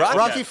 Oh, okay.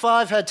 Rocky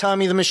 5 had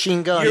Tommy the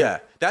Machine Gun. Yeah.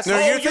 That's No, Oh,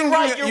 you're you're thinking.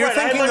 right. You're right.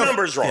 I had my of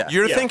numbers wrong.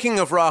 You're Yeah. thinking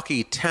of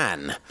Rocky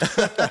 10.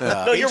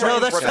 No, you're No,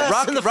 right. that's You're right.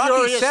 Fast and the Rocky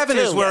Furious 7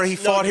 is 2. where he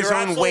fought his you're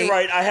own absolutely weight.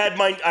 Right. I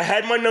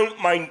had my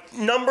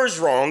numbers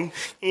wrong.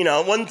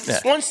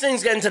 Once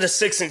things get into the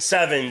 6 and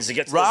 7s, it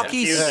gets a little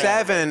Rocky confusing.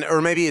 7,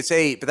 or maybe it's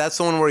 8, but that's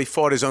the one where he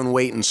fought his own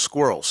weight in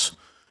squirrels.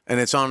 And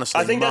it's honestly,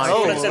 I think that's my the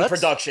one that's in that's-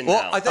 production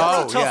Well, now. I think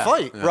Oh, That's a tough yeah.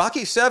 fight.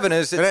 Rocky 7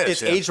 is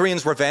is, yeah.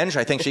 Adrian's revenge.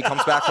 I think she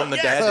comes back from the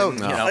yes. dead.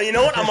 And, Oh, You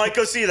know what? I might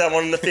go see that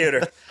one in the theater.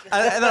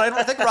 and then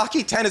I think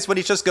Rocky 10 is when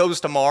he just goes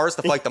to Mars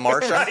to fight the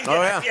Martian. Right.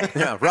 Oh,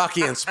 yeah.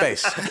 Rocky in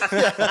space.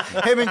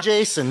 Him and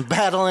Jason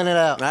battling it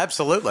out.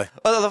 Absolutely.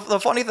 The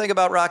funny thing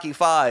about Rocky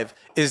 5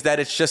 is that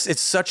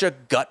it's such a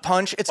gut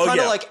punch. It's kind of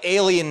yeah. like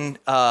Alien,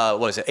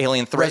 what is it,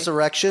 Alien 3?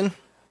 Resurrection.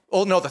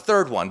 Oh, no, the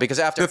third one, because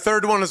after... The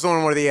third one is the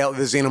one where the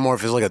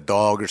xenomorph is like a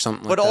dog or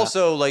something But like that.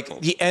 also,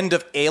 like, the end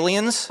of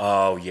Aliens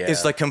Oh, yeah.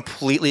 is, like,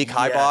 completely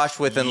kiboshed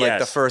within, like, the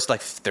Yes. first,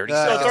 like, 30 No,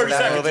 seconds of 30 that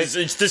seconds.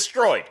 movie. It's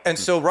destroyed. And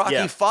so Rocky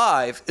Yeah.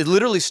 5, it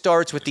literally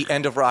starts with the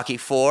end of Rocky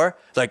 4.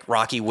 Like,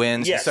 Rocky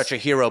wins. Yes. He's such a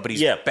hero, but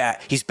he's Yeah.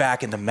 back. He's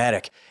back in the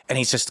medic. And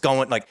he's just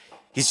going, like...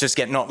 He's just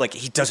getting all, like,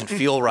 he doesn't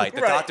feel right.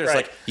 The Right, doctor's right.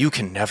 like, you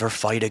can never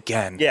fight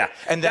again. Yeah.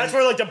 And then, that's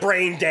where like the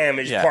brain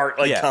damage part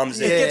comes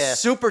It in. gets Yeah.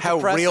 super How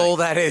depressing. real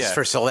that is Yeah.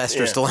 for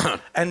Sylvester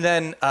Stallone. And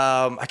then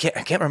I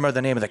can't remember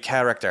the name of the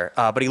character,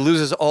 but he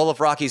loses all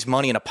of Rocky's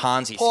money in a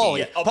Ponzi Paulie. scheme.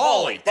 Yeah. Oh,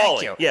 Paulie.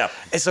 Thank you. Yeah.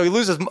 And so he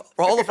loses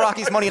all of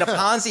Rocky's money in a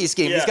Ponzi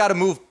scheme. Yeah. He's got to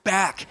move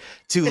back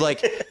to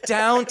like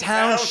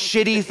downtown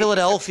shitty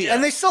Philadelphia.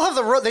 And they still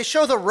have they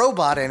show the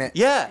robot in it.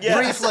 Yeah. Yeah.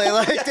 Briefly,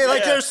 like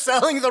they're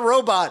selling the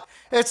robot.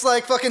 It's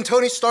like fucking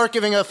Tony Stark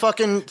giving a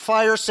fucking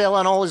fire sale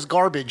on all his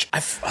garbage.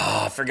 I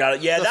forgot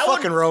it. Yeah, The that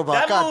fucking one, robot,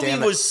 That God movie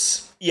damn it.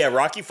 was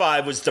Rocky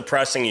 5 was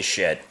depressing as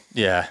shit.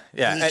 Yeah.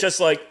 It's just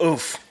like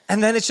oof.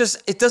 And then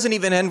it doesn't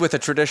even end with a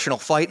traditional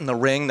fight in the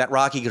ring that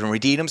Rocky can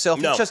redeem himself.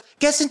 No. He just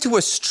gets into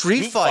a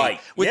street fight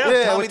with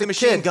Yeah. Tommy with the the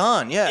Machine kid.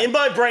 Gun. Yeah. In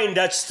my brain,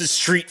 that's the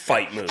street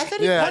fight movie. And then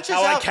he Yeah. punches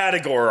How I out.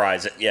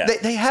 categorize it, yeah.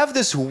 They have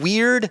this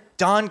weird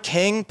Don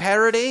King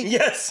parody.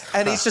 Yes.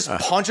 And he just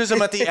punches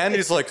him at the end.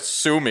 He's like,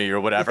 sue me or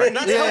whatever. And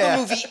that's how Yeah.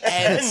 the movie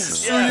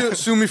ends.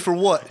 Sue me for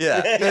what?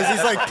 Yeah. Because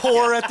he's like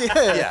poor at the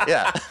end.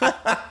 Yeah.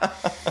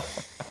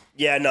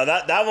 Yeah, no,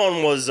 that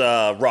one was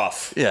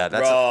rough. Yeah,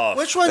 that's rough.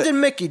 Which one did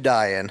Mickey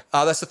die in?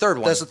 That's the third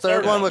one. That's the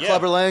third one with yeah.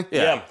 Clubber Lang?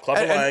 Yeah,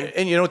 Clubber Lang.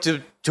 And you know,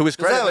 to his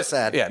credit, that was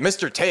sad. Yeah,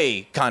 Mr.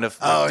 Tay kind of.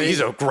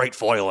 He's a great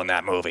foil in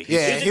that movie.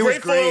 Yeah, He's he a was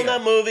great foil in great.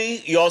 that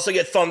movie. You also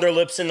get Thunder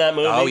Lips in that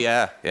movie. Oh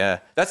yeah.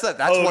 That's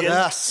one.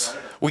 Yes.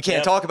 We can't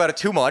Yep. talk about it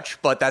too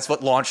much, but that's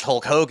what launched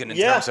Hulk Hogan in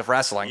terms of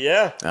wrestling.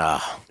 Yeah.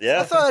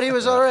 Yeah. I thought he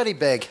was already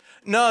big.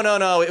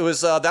 No. It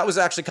was that was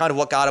actually kind of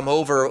what got him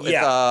over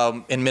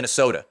in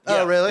Minnesota.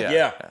 Oh, really?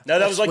 Yeah. No,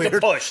 that was like the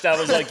weird. push. That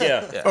was like,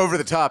 yeah. Over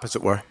the top, as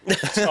it were.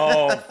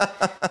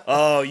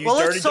 Oh, you Well,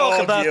 dirty let's talk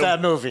dog, about you.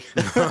 that movie.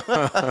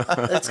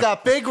 It's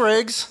got big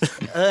rigs,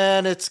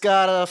 and it's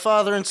got a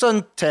father and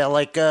son tale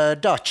like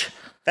Dutch.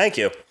 Thank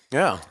you.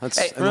 Yeah, that's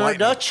Remember enlightening.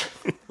 Dutch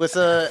with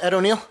Ed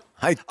O'Neill?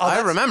 I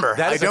remember.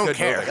 That I is a don't good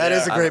care. movie. That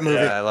is a great movie.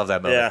 Yeah, I love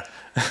that movie. Yeah.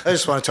 I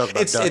just want to talk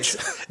about Dutch.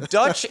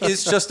 Dutch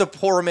is just a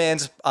poor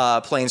man's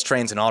planes,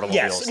 trains, and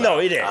automobiles. Yes. No,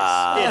 it is.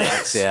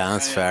 It is. Yeah,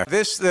 that's fair.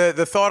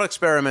 The thought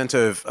experiment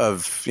of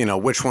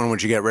which one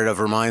would you get rid of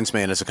reminds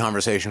me, and it's a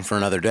conversation for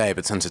another day.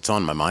 But since it's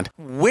on my mind,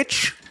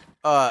 which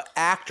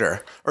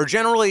actor, or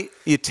generally,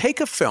 you take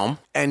a film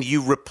and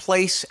you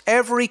replace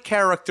every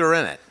character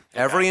in it.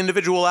 Every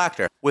individual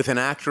actor with an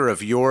actor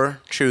of your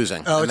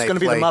choosing. Oh, and it's they gonna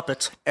be the play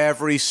Muppets.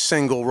 Every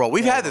single role.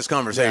 We've had this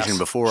conversation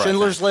before. I think.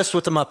 Schindler's List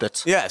with the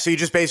Muppets. Yeah, so you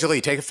just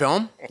basically take a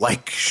film,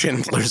 like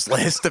Schindler's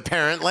List,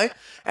 apparently,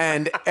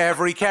 and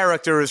every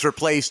character is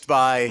replaced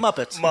by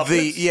Muppets.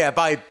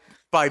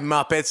 By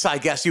Muppets. I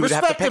guess you would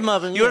have to pick.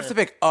 Respective Muppet, You have yeah. to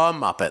pick a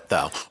Muppet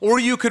though, or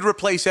you could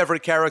replace every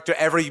character.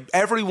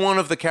 Every one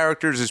of the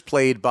characters is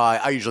played by.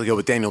 I usually go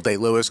with Daniel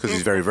Day-Lewis because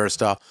he's very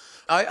versatile.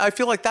 I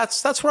feel like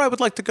that's where I would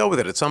like to go with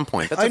it at some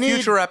point. That's a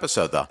future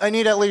episode though. I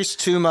need at least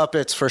 2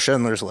 Muppets for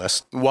Schindler's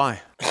List,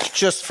 Why?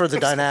 just for the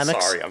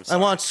dynamics. sorry, I'm I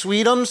want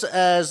Sweetums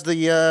as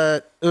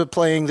the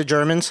playing the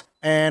Germans,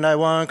 and I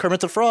want Kermit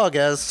the Frog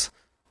as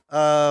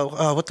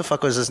what the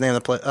fuck was his name?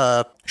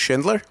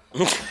 Schindler?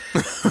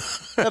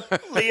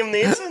 Liam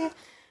Neeson?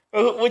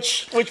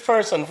 Which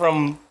person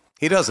from...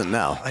 He doesn't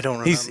know. I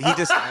don't He's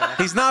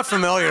not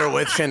familiar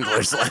with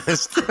Schindler's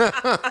List.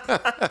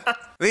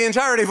 The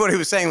entirety of what he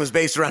was saying was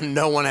based around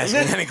no one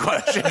asking any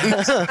questions.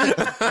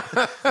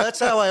 That's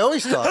how I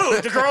always thought.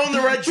 Who? The girl in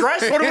the red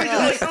dress? What are we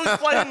doing? Who's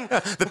playing?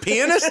 The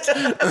pianist?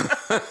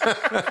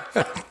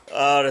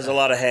 Oh, there's a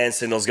lot of hand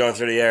signals going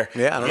through the air.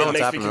 Yeah, I don't know what's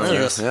It makes me happening.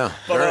 confused. Yeah,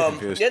 But, very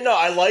confused. yeah, no,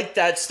 I like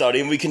that study,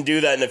 and we can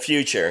do that in the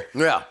future.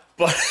 Yeah.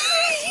 But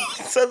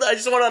so I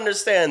just want to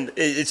understand,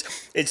 it's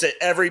that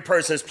every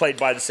person is played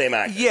by the same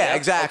actor. Yeah,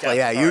 exactly. Okay,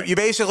 Yeah, all you right. you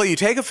basically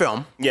take a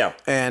film. Yeah.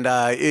 And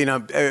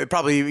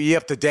probably you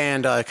have to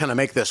Dan to kind of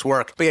make this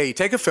work. But yeah, you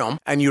take a film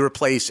and you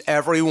replace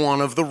every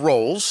one of the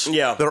roles.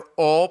 Yeah. They're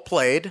all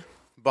played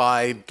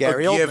by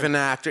Gary a Oldman. given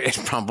actor. It's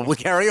probably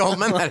Gary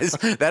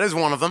Oldman. That is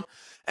one of them.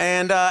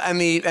 And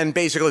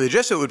basically the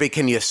gist of it would be,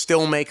 can you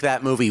still make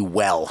that movie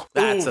well?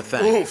 That's the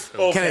thing.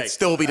 okay. Can it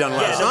still be done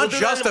well? Yeah, It's no, not we'll do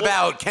just that.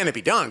 about can it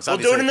be done. It's We'll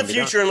do obviously it in the can be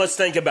done. future, and let's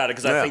think about it,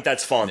 because I Yeah. think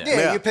that's fun.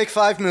 Yeah, you pick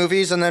 5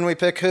 movies, and then we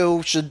pick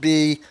who should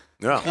be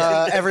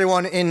Yeah.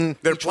 everyone in.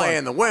 They're each one.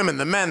 playing the women,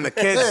 the men, the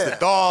kids, the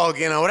dog,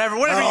 whatever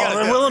you Oh, got to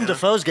and do. Willem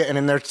Dafoe's getting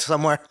in there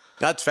somewhere.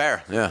 That's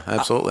fair. Yeah,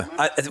 absolutely.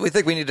 We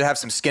think we need to have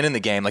some skin in the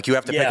game. Like you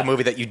have to pick Yeah. a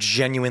movie that you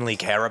genuinely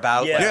care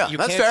about. Yeah. Like, Yeah, you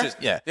that's can't fair. Just,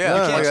 yeah, Yeah,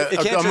 You can't like ju- it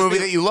can't a just movie be-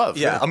 that you love.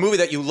 Yeah, a movie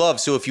that you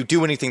love. So if you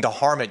do anything to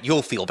harm it,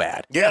 you'll feel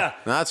bad. Yeah,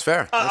 that's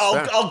fair. That's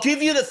fair. I'll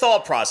give you the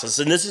thought process,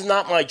 and this is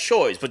not my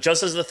choice, but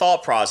just as the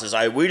thought process,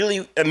 I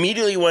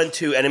immediately went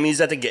to Enemy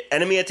at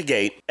the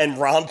Gate, and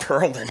Ron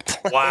Perlman.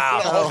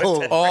 Wow.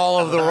 Oh. All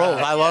of the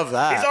roles. I love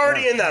that. He's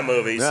already in that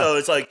movie, so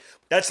it's like,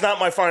 that's not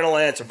my final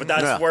answer, but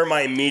that's Yeah. where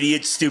my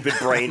immediate stupid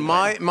brain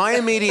went. My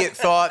immediate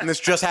thought, and this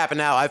just happened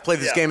now. I've played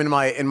this Yeah. game in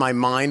my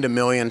mind a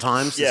million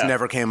times. This Yeah.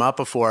 never came up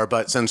before,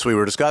 but since we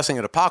were discussing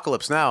it,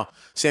 Apocalypse Now,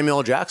 Samuel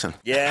L. Jackson.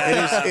 Yeah.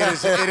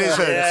 It is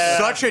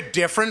such a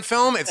different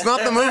film. It's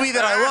not the movie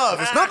that I love.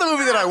 It's not the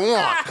movie that I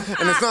want,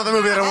 and it's not the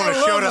movie that I want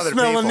to show to other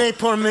people.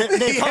 napalm Yeah, in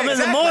the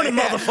exactly, morning,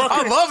 yeah. motherfucker.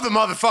 I love the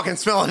motherfucking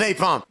smell of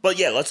napalm. But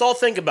yeah, let's all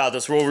think about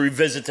this. We'll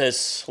revisit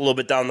this a little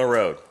bit down the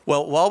road.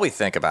 Well, while we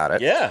think about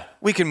it, Yeah.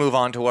 we can move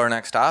on to our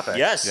next topic.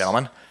 Yes.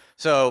 gentlemen.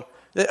 So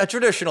a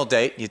traditional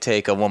date, you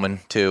take a woman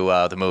to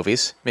the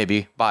movies,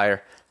 maybe buy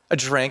her a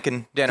drink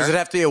and dinner. Does it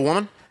have to be a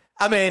woman?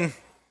 I mean,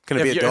 Can it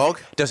if be a you're- dog?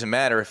 It doesn't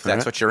matter if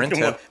that's what you're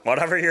into.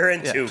 Whatever you're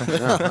into.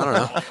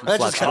 That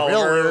just got real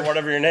Oliver, weird.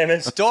 whatever your name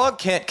is. Dog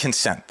can't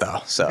consent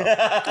though, so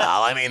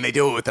Well, I mean, they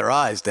do it with their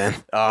eyes, Dan.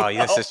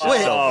 this is just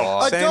Wait, so a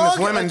wrong. Same as dog,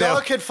 women a do.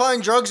 dog could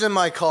find drugs in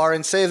my car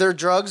and say they're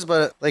drugs,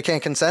 but they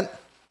can't consent?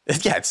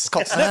 Yeah, it's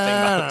called sniffing.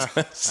 I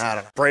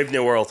don't know. Brave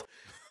New World.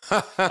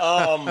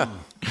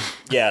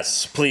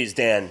 Yes, please,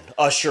 Dan,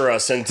 usher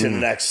us into the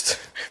next.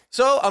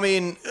 So, I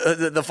mean,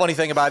 the funny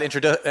thing about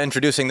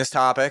introducing this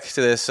topic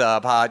to this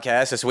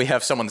podcast is we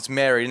have someone that's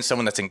married and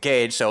someone that's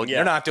engaged. So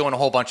you're not doing a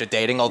whole bunch of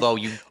dating, although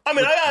you. I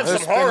mean, I have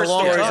some horror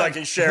stories I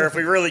can share if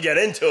we really get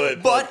into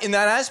it. But in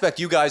that aspect,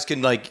 you guys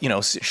can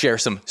share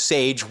some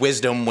sage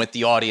wisdom with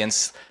the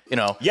audience.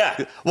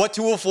 What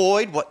to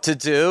avoid, what to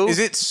do. Is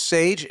it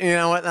sage? You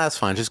know what? That's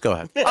fine. Just go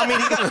ahead. I mean,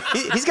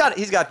 he's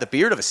got the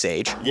beard of a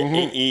sage. Yeah,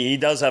 he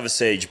does have a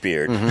sage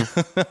beard.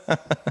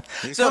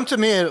 You come to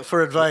me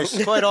for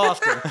advice quite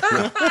often,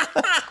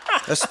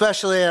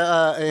 especially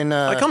in.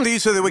 I come to you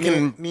so that we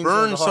can means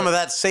burn of the some of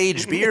heart. that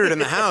sage beard in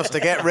the house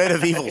to get rid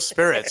of evil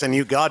spirits, and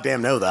you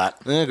goddamn know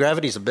that.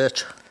 Gravity's a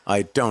bitch.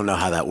 I don't know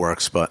how that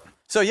works, but.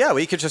 So yeah,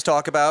 we could just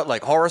talk about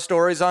like horror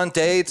stories on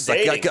dates.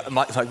 Dating.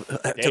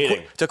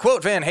 To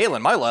quote Van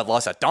Halen, my love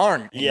life's a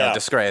darn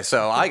disgrace.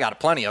 So I got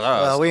plenty of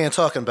those. Well, we ain't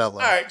talking about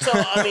love. All right, so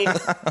I mean,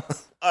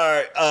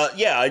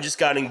 I just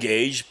got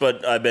engaged,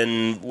 but I've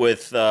been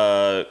with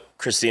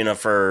Christina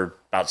for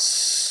about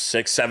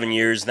 6-7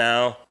 years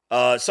now.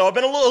 So I've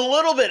been a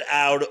little bit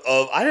out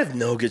of. I have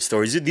no good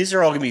stories. These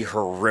are all gonna be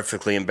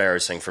horrifically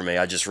embarrassing for me.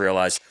 I just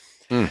realized.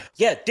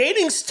 Yeah,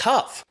 dating's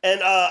tough,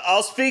 and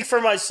I'll speak for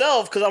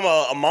myself because I'm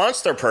a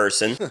monster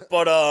person.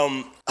 But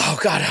oh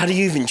god, how do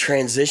you even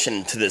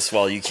transition to this?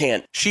 Well, you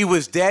can't. She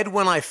was dead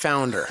when I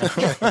found her.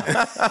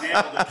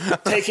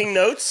 Taking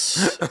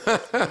notes.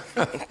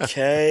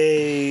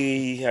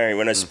 Okay. All right.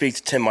 When I speak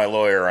to Tim, my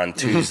lawyer, on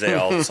Tuesday,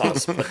 I'll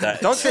put that.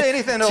 Don't say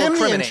anything to Tim the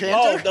incriminate.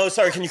 Enchanter? Oh no,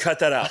 sorry. Can you cut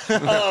that out?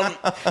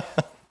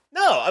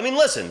 No, I mean,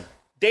 listen,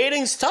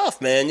 dating's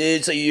tough, man.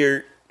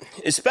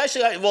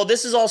 Especially,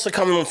 this is also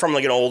coming from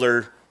like an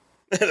older,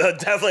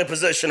 definitely a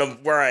position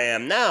of where I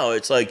am now.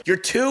 It's like you're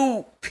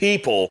two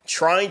people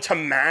trying to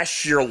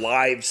mash your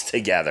lives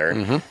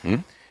together.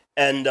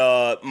 And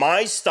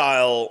my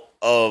style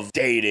of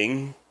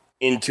dating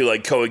into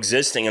like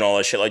coexisting and all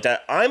that shit like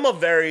that, I'm a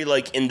very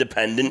like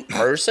independent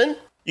person.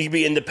 You can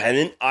be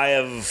independent. I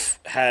have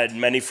had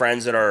many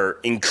friends that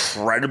are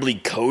incredibly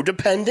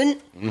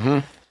codependent.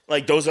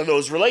 Like those are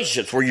those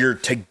relationships where you're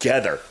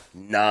together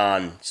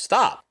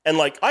non-stop. And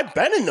like I've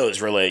been in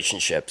those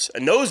relationships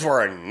and those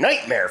were a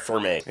nightmare for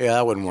me. Yeah,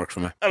 that wouldn't work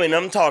for me. I mean,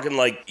 I'm talking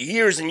like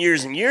years and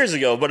years and years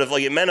ago, but if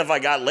I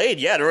got laid,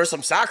 yeah, there were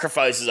some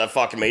sacrifices I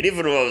fucking made,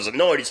 even though I was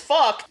annoyed as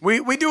fuck. We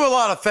do a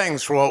lot of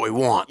things for what we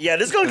want. Yeah,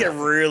 this is gonna get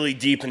really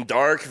deep and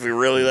dark if we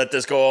really let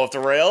this go off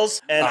the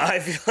rails. And I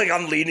feel like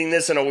I'm leading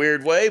this in a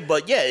weird way,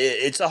 but yeah,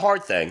 it's a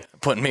hard thing.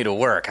 Putting me to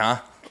work,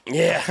 huh?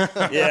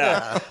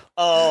 Yeah.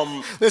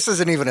 This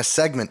isn't even a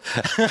segment.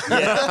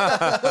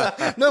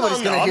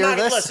 Nobody's going to hear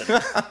this.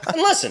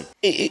 Listen,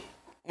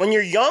 when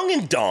you're young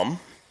and dumb,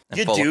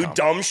 you do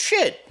dumb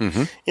shit.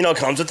 It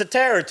comes with the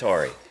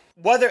territory.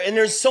 And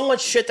there's so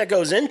much shit that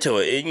goes into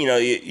it.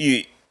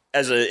 You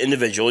as an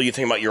individual, you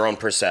think about your own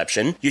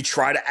perception. You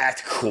try to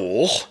act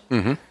cool.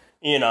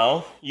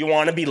 You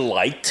want to be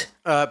liked.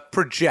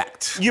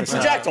 Project. You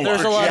project a lot.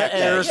 There's a lot of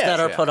airs that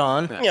are put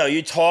on.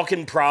 You're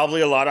talking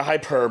probably a lot of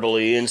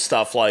hyperbole and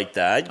stuff like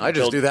that. I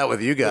just do that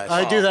with you guys.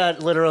 I do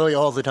that literally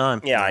all the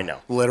time. Yeah, I know.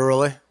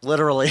 Literally?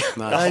 Literally.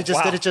 I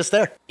just did it just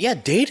there. Yeah,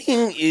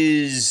 dating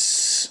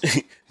is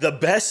the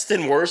best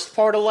and worst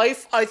part of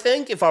life, I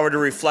think, if I were to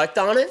reflect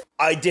on it.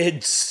 I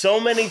did so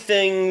many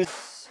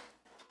things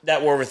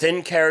that were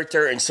within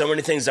character and so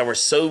many things that were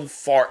so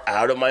far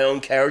out of my own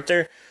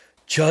character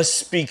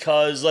just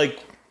because, like,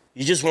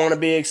 you just want to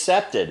be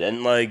accepted.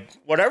 And, like,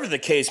 whatever the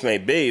case may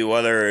be,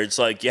 whether it's,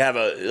 like, you have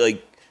a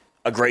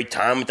great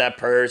time with that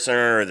person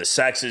or the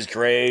sex is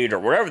great or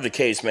whatever the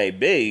case may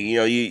be,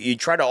 you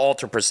try to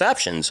alter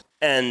perceptions.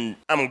 And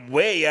I'm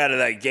way out of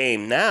that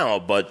game now,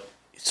 but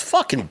it's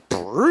fucking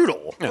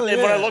brutal. Well,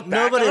 and when I look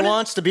back nobody on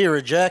wants to be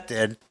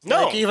rejected.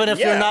 No, Like, even if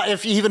you're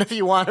not, even if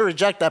you want to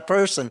reject that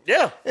person,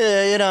 you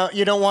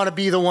don't want to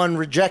be the one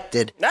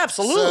rejected.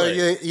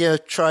 Absolutely. So you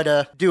try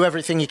to do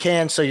everything you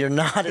can so you're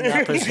not in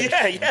that position.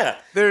 Yeah.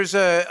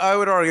 I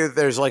would argue that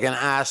there's like an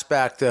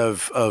aspect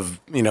of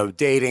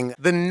dating.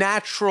 The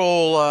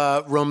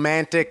natural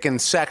romantic and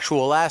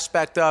sexual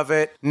aspect of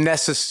it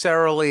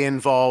necessarily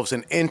involves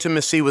an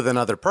intimacy with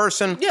another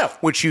person,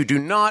 which you do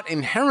not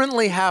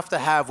inherently have to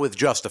have with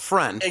just a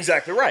friend.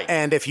 Exactly right.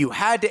 And if you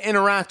had to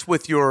interact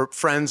with your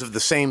friends of the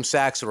same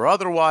sex or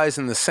otherwise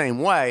in the same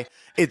way,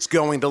 it's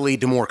going to lead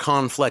to more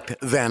conflict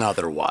than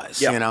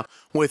otherwise.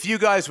 With you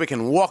guys, we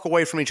can walk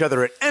away from each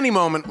other at any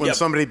moment when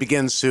somebody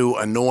begins to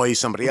annoy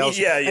somebody else,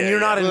 and you're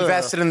not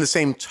invested in the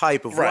same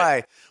type of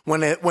way.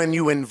 When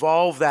you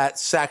involve that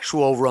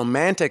sexual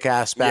romantic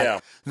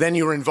aspect, then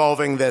you're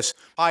involving this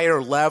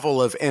higher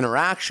level of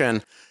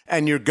interaction,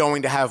 and you're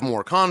going to have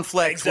more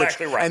conflict.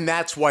 Exactly right. And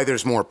that's why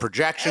there's more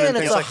projection and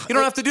things like that. You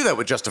don't have to do that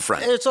with just a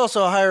friend. It's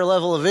also a higher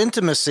level of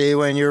intimacy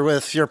when you're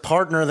with your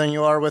partner than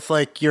you are with,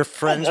 like, your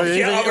friends or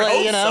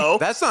even, so.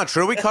 That's not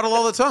true. We cuddle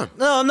all the time.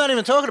 No, I'm not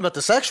even talking about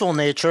the sexual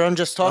nature. I'm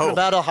just talking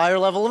about a higher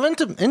level of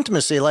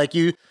intimacy. Like,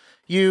 you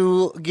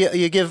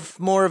give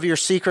more of your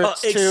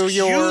secrets to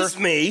your... Excuse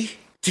me.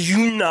 Do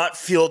you not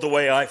feel the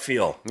way I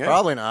feel?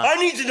 Probably not. I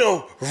need to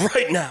know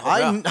right now.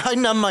 I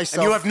numb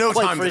myself. And you have no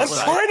quite time to I'm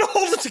frequently. trying to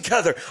hold it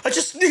together. I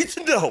just need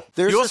to know.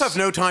 There's You also this-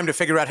 have no time to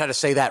figure out how to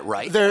say that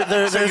right.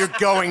 There- so you're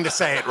going to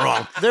say it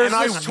wrong. There's and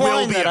I this will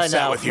twine be that I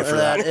upset know with you for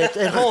that.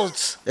 it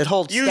holds. It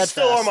holds. You steadfast.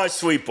 still are my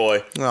sweet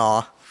boy.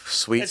 Aw.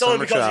 Sweet It's only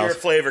summer because of child. your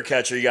flavor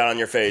catcher you got on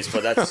your face,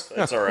 but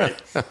that's all right.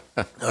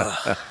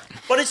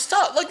 But it's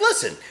tough. Like,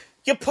 listen,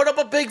 you put up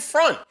a big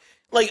front.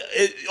 Like,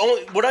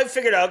 what I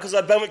figured out, because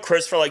I've been with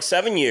Chris for like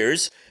 7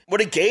 years,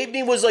 what it gave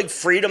me was like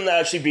freedom to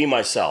actually be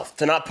myself,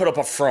 to not put up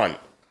a front.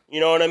 You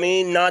know what I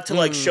mean? Not to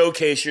like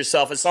showcase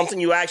yourself as something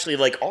you actually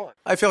like are.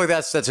 I feel like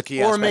that's a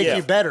key Or aspect. make Yeah.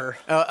 you better.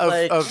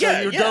 of- so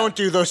you don't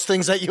do those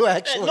things that you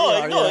actually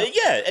are.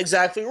 Yeah,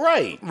 exactly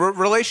right.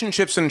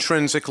 Relationships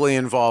intrinsically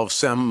involve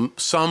some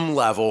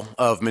level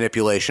of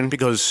manipulation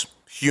because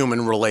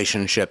human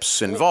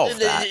relationships involve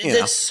that. You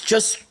know?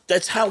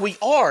 That's how we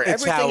are.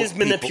 It's Everything how is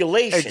people-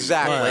 manipulation.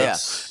 Exactly, Right. yeah.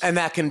 And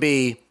that can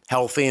be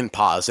healthy and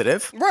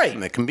positive. Right.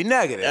 And it can be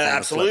negative. on the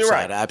absolutely flip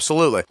right. side,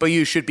 absolutely. But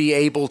you should be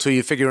able to,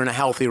 you figure in a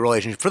healthy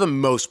relationship, for the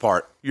most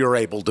part, you're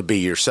able to be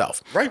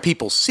yourself. Right.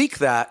 People seek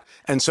that.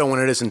 And so when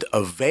it isn't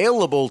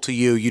available to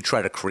you, you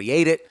try to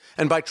create it.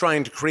 And by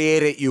trying to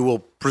create it, you will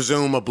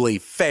presumably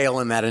fail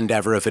in that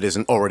endeavor if it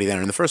isn't already there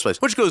in the first place.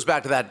 Which goes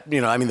back to that,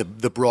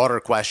 the broader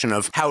question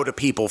of how do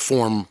people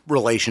form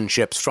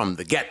relationships from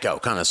the get-go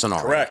kind of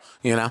scenario. Correct.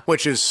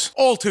 Which is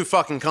all too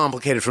fucking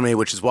complicated for me,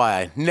 which is why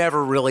I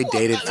never really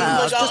dated.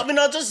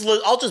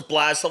 I'll just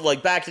blast stuff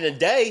like back in the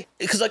day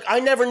because like I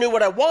never knew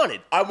what I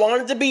wanted. I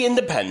wanted to be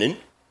independent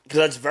because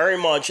that's very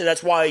much, and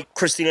that's why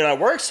Christine and I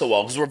work so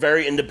well because we're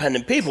very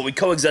independent people. We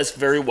coexist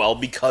very well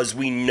because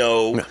we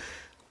know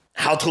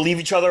how to leave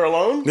each other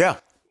alone. Yeah.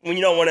 When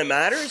it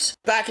matters.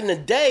 Back in the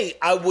day,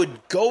 I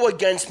would go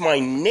against my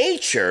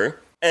nature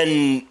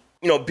and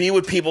be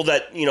with people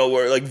that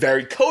were like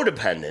very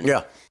codependent.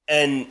 Yeah.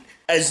 And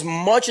as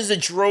much as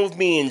it drove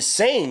me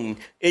insane,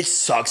 it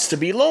sucks to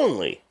be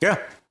lonely. Yeah.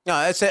 No,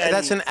 that's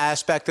an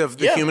aspect of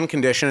the Yeah. human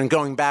condition. And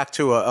going back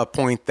to a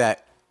point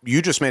that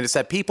you just made, it's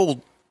that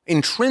people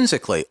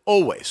intrinsically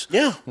always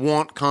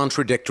want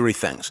contradictory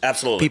things.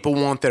 Absolutely. People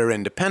want their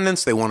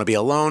independence. They want to be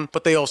alone,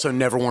 but they also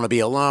never want to be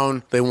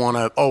alone. They want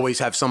to always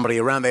have somebody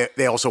around.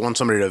 They also want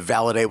somebody to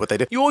validate what they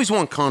do. You always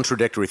want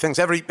contradictory things.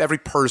 Every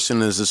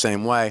person is the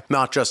same way,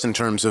 not just in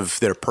terms of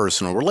their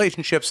personal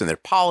relationships and their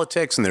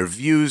politics and their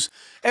views.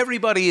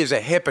 Everybody is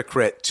a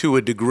hypocrite to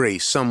a degree,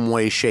 some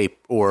way, shape,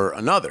 or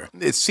another.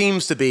 It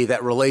seems to be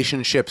that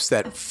relationships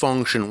that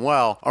function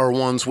well are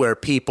ones where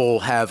people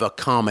have a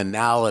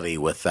commonality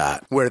with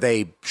that, where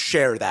they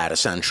share that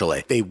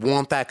essentially. They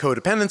want that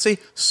codependency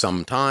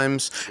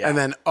sometimes, and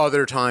then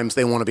other times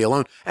they want to be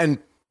alone. And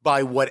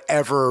by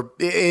whatever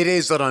it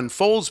is that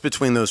unfolds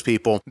between those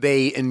people,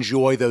 they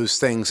enjoy those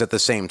things at the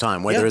same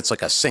time, whether it's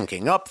like a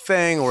syncing up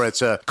thing or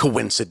it's a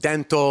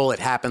coincidental, it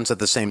happens at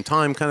the same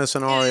time kind of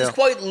scenario. It's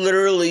quite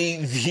literally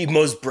the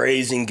most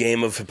brazen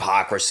game of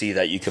hypocrisy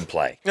that you could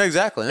play. Yeah,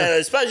 exactly. Yeah. And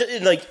especially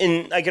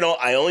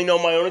I only know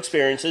my own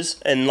experiences,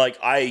 and like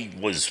I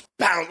was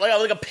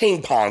like a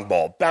ping pong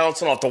ball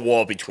bouncing off the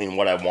wall between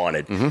what I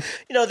wanted.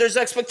 There's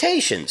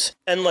expectations,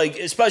 and like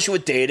especially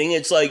with dating,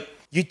 it's like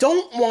you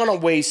don't want to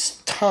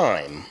waste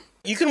time.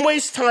 You can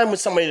waste time with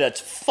somebody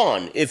that's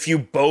fun if you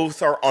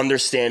both are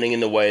understanding in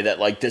the way that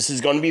like this is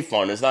going to be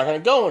fun. It's not going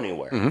to go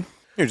anywhere.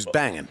 You're just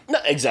banging. No,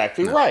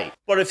 exactly right.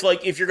 But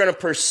if you're going to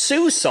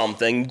pursue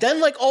something,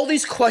 then like all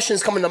these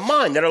questions come into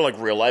mind that are like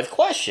real life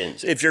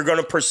questions. If you're going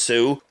to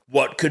pursue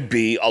what could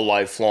be a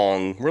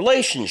lifelong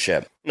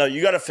relationship. Now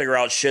you got to figure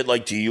out shit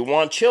like, do you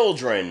want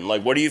children?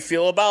 Like, what do you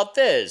feel about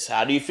this?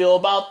 How do you feel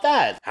about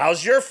that?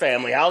 How's your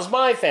family? How's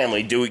my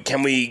family?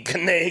 Can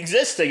they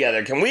exist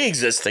together? Can we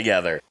exist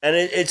together? And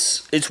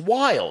it's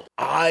wild.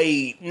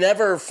 I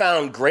never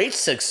found great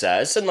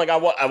success, and like I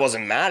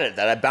wasn't mad at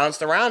that. I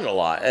bounced around a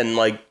lot, and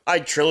like I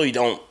truly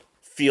don't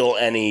feel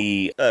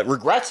any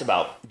regrets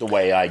about the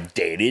way I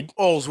dated.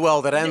 All's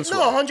well that ends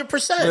well. No,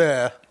 100%.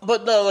 Yeah.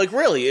 But no, like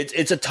really,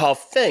 it's a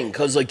tough thing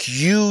because like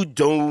you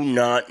do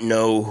not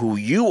know who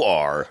you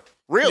are,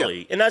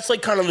 really. And that's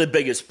like kind of the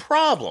biggest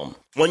problem.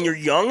 When you're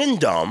young and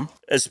dumb,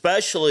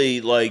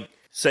 especially like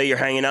say you're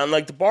hanging out in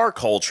like the bar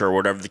culture or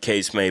whatever the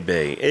case may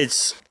be,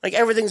 it's like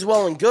everything's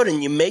well and good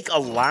and you make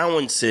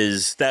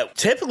allowances that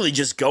typically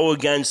just go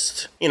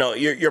against,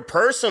 your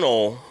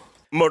personal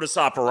modus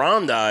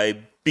operandi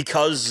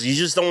because you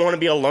just don't want to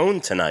be alone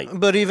tonight.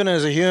 But even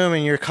as a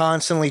human, you're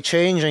constantly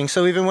changing.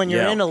 So even when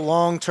you're in a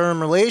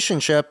long-term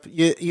relationship,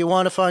 you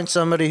want to find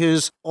somebody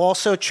who's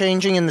also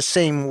changing in the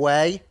same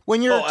way.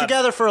 When you're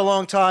together for a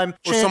long time,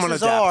 Or someone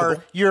chances are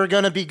adaptable. you're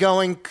going to be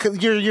going,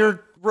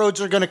 your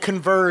roads are going to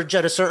converge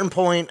at a certain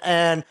point,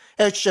 and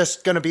it's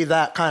just going to be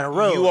that kind of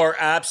road. You are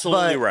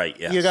absolutely But right,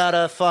 yes. You got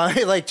to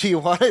find, like, do you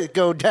want to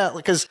go down?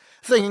 Because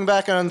thinking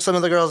back on some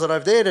of the girls that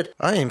I've dated,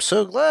 I am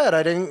so glad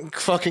I didn't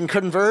fucking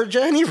converge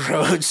any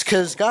roads,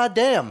 because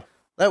goddamn.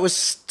 That was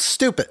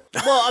stupid.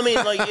 Well, I mean,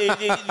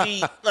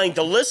 like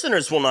the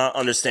listeners will not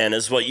understand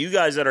is what you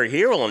guys that are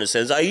here will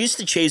understand. Is I used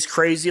to chase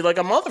crazy like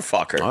a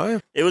motherfucker. Oh, yeah.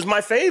 It was my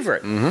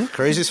favorite.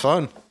 Crazy's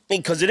fun.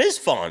 Because it is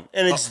fun,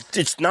 and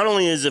it's not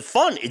only is it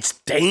fun, it's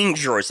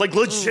dangerous, like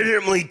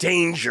legitimately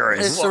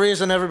dangerous. It's the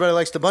reason everybody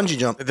likes to bungee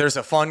jump. There's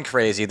a fun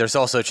crazy. There's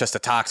also just a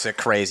toxic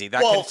crazy.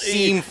 That can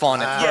seem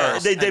fun at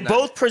first. They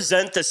both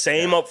present the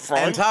same up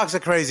front. And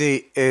toxic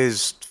crazy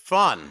is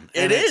fun.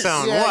 It in is. Its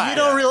own Yeah, way. you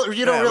don't realize what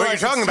you're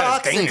talking it's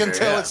about is toxic danger,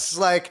 until it's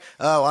like,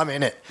 oh, I'm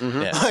in it.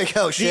 Like,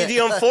 oh shit. The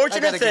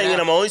unfortunate thing,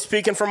 and I'm only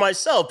speaking for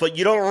myself, but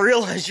you don't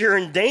realize you're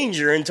in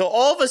danger until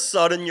all of a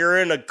sudden you're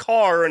in a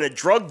car and a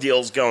drug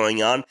deal's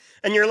going on,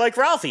 and you're like,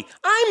 Ralphie,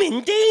 I'm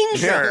in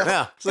danger.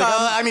 Yeah.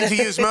 I mean, to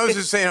use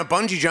Moses saying a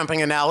bungee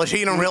jumping analogy,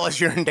 you don't realize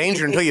you're in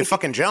danger until you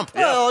fucking jump.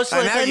 Well, it's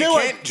And like, now I you knew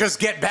can't just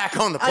get back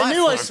on the platform. I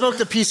knew I smoked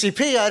a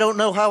PCP. I don't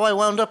know how I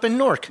wound up in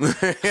Newark.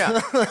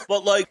 Yeah.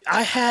 But like,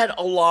 I had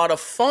a lot of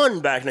fun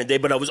back in the day,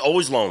 but I was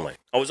always lonely.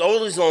 I was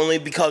always lonely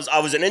because I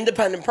was an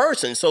independent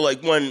person. So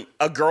like, when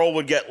a girl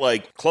would get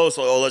like close,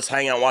 like, oh, let's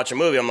hang out, and watch a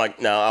movie. I'm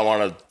like, no, I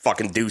want to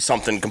fucking do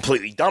something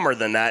completely dumber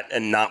than that,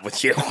 and not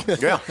with you.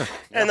 Yeah.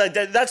 And like,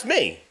 that's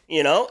me,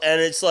 you know. And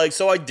it's like,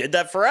 so I did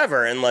that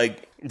forever, and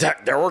like,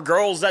 there were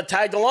girls that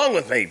tagged along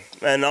with me,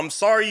 and I'm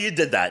sorry you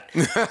did that.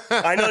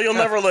 I know you'll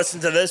never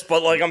listen to this,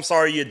 but like, I'm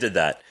sorry you did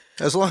that.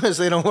 As long as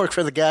they don't work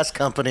for the gas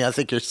company, I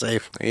think you're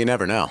safe. You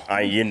never know.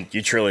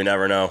 You truly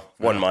never know.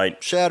 One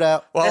might. Shout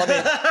out. Well, I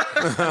mean,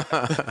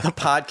 the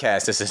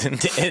podcast is in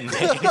danger.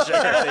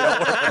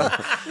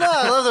 No,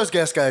 I love those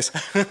gas guys.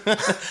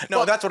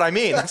 No, that's what I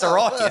mean. That's our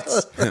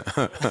audience.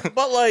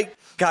 But like,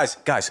 Guys,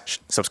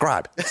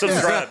 subscribe.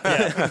 subscribe.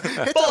 Yeah.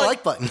 Hit the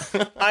like button.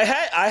 I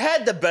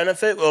had the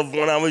benefit of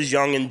when I was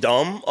young and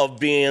dumb of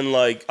being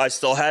like, I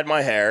still had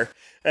my hair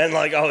and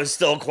like I was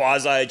still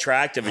quasi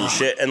attractive and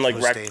shit and like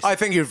I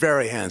think you're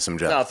very handsome,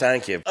 Jeff. No,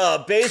 thank you.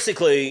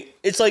 Basically,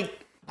 it's like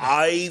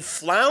I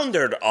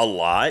floundered a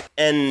lot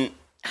and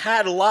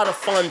had a lot of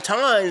fun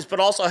times, but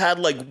also had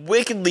like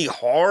wickedly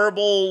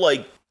horrible,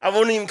 like, I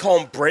wouldn't even call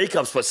them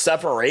breakups, but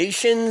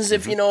separations,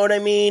 if you know what I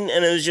mean.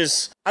 And it was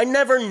just, I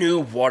never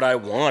knew what I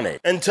wanted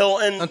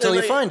until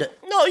you find it.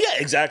 No, yeah,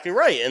 exactly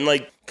right. And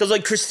like, because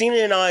like Christina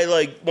and I,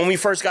 like when we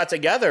first got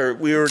together,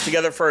 we were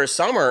together for a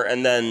summer,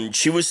 and then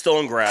she was still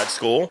in grad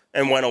school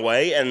and went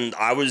away, and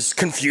I was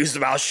confused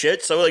about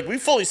shit. So like we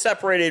fully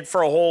separated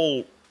for a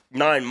whole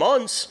 9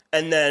 months,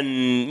 and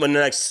then when the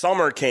next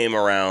summer came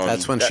around,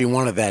 That's when she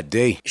wanted that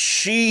D.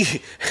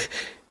 She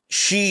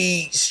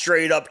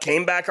straight up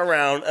came back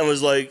around and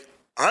was like,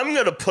 I'm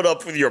going to put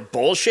up with your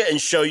bullshit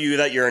and show you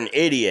that you're an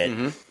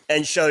idiot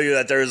and show you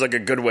that there's like a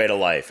good way to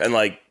life. And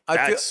like,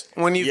 I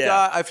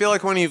feel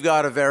like when you've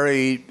got a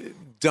very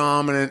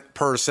dominant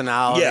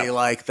personality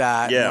like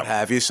that and what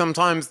have you,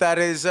 sometimes that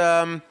is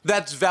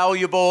that's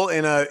valuable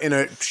in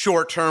a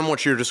short term,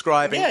 what you're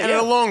describing, and in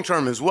a long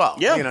term as well.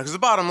 Yeah. You know, because the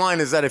bottom line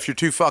is that if you're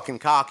too fucking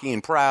cocky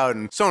and proud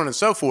and so on and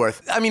so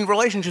forth, I mean,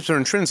 relationships are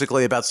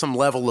intrinsically about some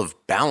level of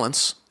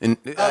balance, and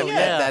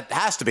that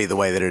has to be the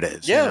way that it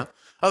is. Yeah. You know?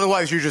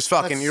 Otherwise, you're just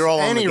fucking. You're all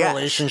on the any gas.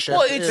 relationship.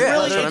 Well, it's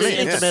really whether it's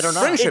intimate or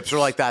not. Friendships are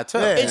like that too.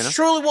 It's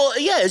truly, well,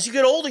 yeah, as you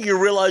get older, you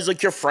realize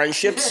like your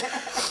friendships,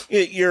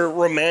 your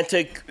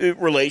romantic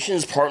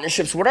relations,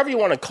 partnerships, whatever you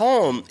want to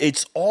call them,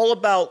 it's all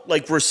about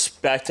like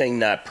respecting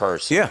that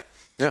person. Yeah.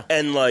 Yeah.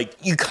 And like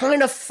you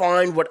kind of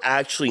find what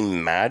actually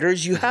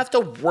matters. You have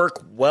to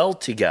work well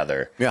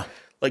together. Yeah.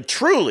 Like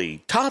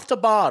truly, top to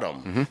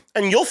bottom.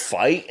 And you'll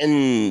fight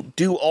and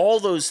do all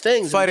those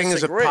things. Fighting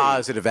is a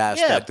positive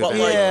aspect of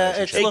any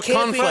it's relationship. looked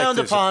frowned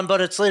upon,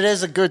 but it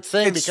is a good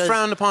thing. It's because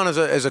frowned upon as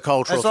a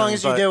cultural as long thing,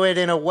 as you but do it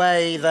in a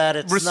way that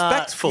it's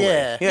respectfully.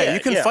 not. You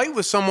can fight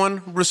with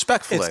someone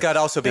respectfully. It's got to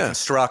also be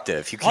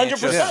constructive. You can't 100%.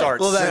 just start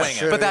Well, that's swinging.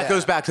 true. But that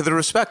goes back to the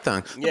respect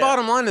thing. The Yeah.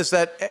 bottom line is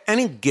that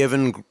any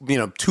given,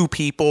 two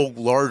people,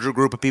 larger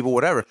group of people,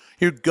 whatever,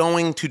 you're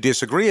going to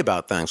disagree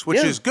about things,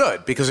 which is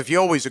good, because if you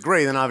always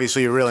agree, then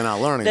obviously you're really not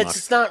learning much.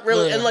 It's not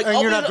really, Yeah. and like, And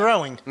I'll you're be not the-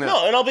 growing.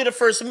 No, and I'll be the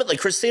first to admit, like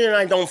Christina and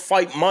I don't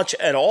fight much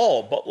at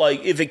all. But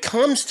like, if it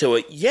comes to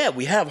it,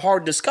 we have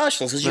hard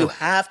discussions because you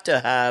have to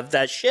have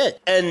that shit,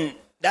 and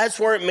that's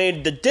where it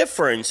made the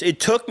difference. It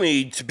took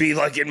me to be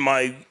like in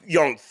my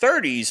young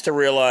 30s to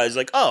realize,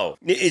 like, oh,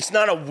 it's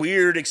not a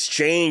weird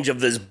exchange of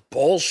this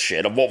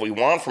bullshit of what we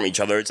want from each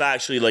other. It's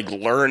actually like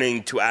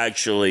learning to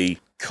actually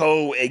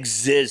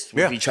coexist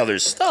with each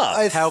other's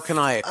stuff. How can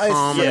I I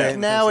accommodate? think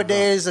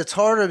nowadays it's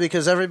harder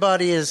because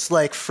everybody is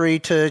like free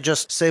to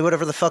just say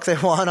whatever the fuck they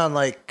want on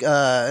like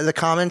the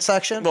comment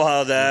section. Well,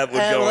 how that would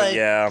And, go,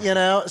 like, you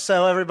know,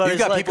 so everybody's You've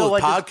got like, people oh,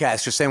 with I just-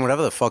 podcasts just saying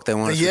whatever the fuck they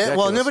want. It's Yeah, well,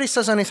 ridiculous. nobody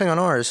says anything on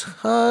ours.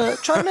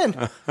 Chime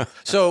in.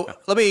 So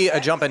let me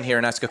jump in here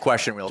and ask a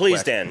question real quick.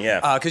 Please, Dan,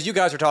 Because you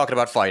guys are talking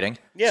about fighting.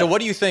 Yeah. So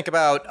what do you think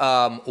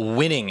about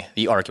winning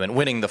the argument,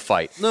 winning the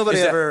fight? Nobody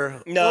Is that-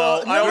 ever. No,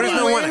 well, I don't nobody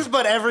know. wins,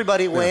 but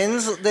everybody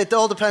wins. It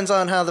all depends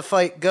on how the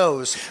fight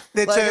goes.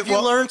 It's Like, a- if you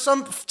well- learn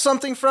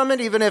something from it,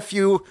 even if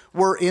you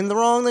were in the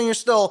wrong, then you're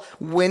still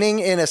winning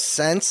in a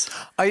sense.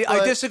 I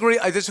But- disagree.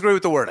 I disagree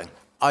with the wording.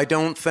 I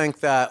don't think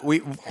that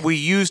we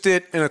used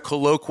it in a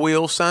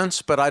colloquial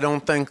sense, but I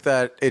don't think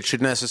that it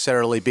should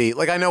necessarily be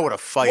like, I know what a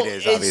fight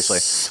is, obviously,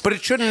 but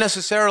it shouldn't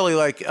necessarily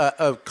like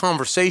a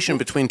conversation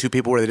between two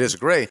people where they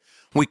disagree.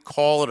 We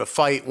call it a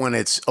fight when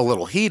it's a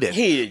little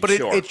heated, but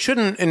it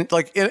shouldn't. And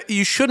like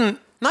you shouldn't.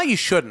 Not you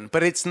shouldn't,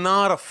 but it's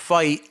not a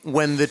fight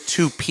when the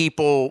two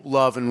people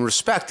love and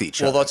respect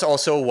each other. Well, that's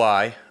also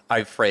why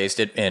I phrased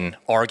it in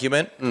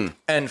argument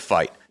and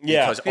fight.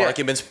 Yeah. Because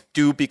arguments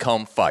do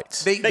become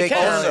fights. They can.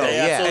 can. They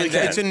absolutely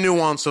can. It's a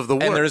nuance of the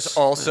words. And there's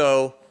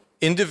also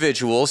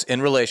individuals in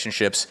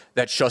relationships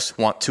that just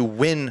want to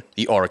win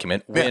the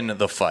argument, win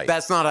the fight.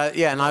 That's not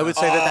and I would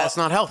say that's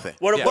not healthy.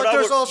 But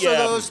there's also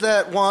those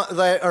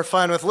that are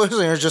fine with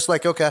losing. Are just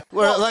like, okay,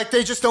 like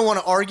they just don't want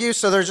to argue,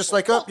 so they're just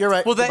like, oh, you're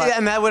right. Well, but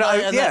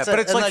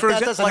it's like, for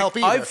that doesn't help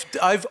either.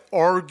 I've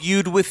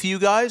argued with you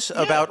guys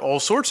about all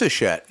sorts of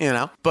shit,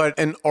 but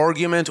an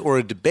argument or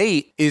a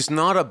debate is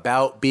not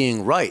about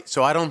being right.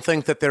 So I don't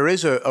think that there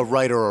is a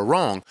right or a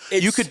wrong.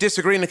 You could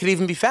disagree, and it could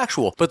even be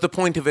factual. But the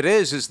point of it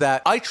is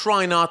that I try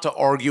not to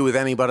argue with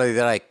anybody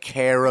that I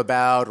care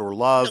about or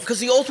love.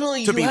 Because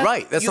ultimately, to be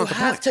right. That's not the point.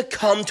 You have to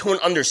come to an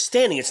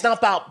understanding. It's not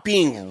about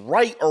being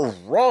right or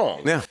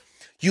wrong. Yeah.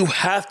 You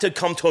have to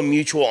come to a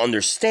mutual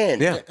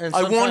understanding. Yeah.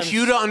 I want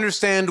you to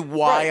understand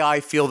why I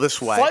feel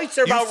this way. Fights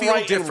are about feel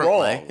right differently.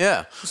 and wrong.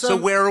 Yeah. So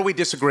where are we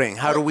disagreeing?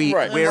 How do we?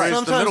 Where is the middle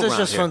ground? Sometimes it's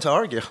just fun to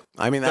argue.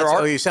 I mean,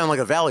 you sound like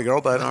a Valley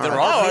girl, but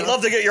I'd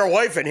love to get your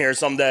wife in here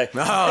someday. Oh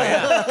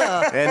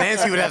yeah. And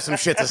Nancy would have some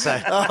shit to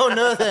say. Oh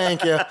no,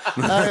 thank you.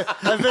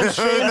 I've been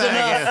shamed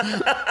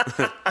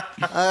enough.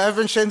 I've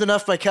been shamed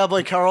enough by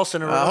Cowboy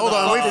Carlson. Hold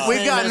on,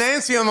 we've got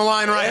Nancy on the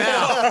line right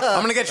now.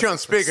 I'm gonna get you on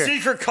speaker.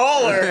 Secret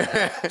caller.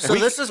 So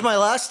this is my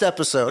last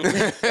episode.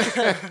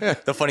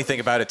 The funny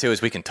thing about it too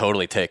is we can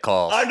totally take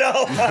calls. I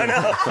know.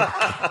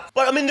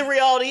 But I mean, the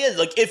reality is,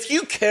 like, if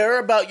you care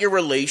about your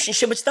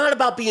relationship, it's not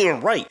about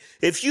being right.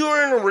 If you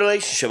are in a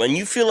relationship and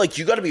you feel like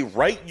you got to be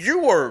right,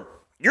 you're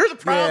the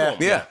problem.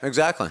 Yeah,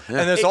 exactly. Yeah.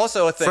 And there's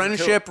also a thing,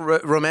 friendship,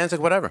 romantic,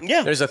 whatever.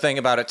 Yeah. There's a thing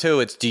about it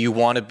too. It's, do you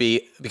want to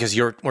be, because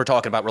we're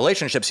talking about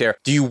relationships here,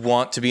 do you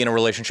want to be in a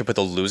relationship with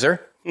a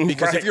loser?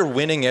 Because if you're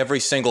winning every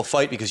single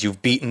fight because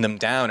you've beaten them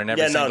down in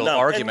every single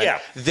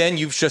argument, then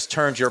you've just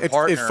turned your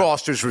partner. It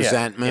fosters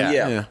resentment.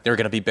 Yeah. They're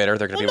going to be bitter.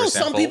 They're going to be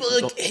resentful. Some people,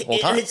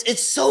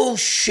 it's so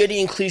shitty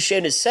and cliche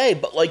to say,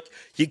 but like,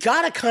 you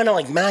got to kind of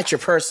like match your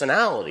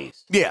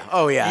personalities. Yeah.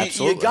 Oh, yeah,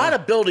 absolutely. You got to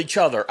build each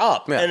other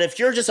up. Yeah. And if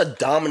you're just a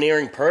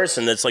domineering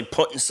person that's like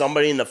putting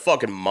somebody in the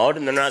fucking mud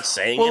and they're not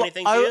saying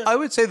anything to you. I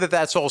would say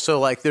that's also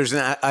like,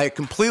 I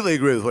completely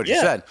agree with what you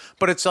said,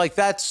 but it's like,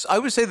 I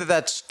would say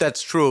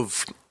that's true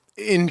of,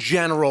 in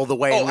general, the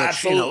way in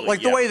which,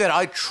 the way that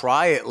I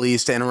try at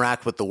least to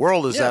interact with the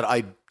world is that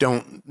I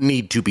don't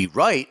need to be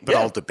right, but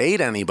I'll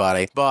debate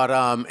anybody. But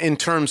in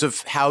terms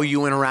of how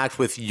you interact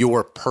with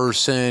your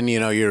person,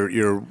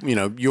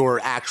 your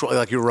actual,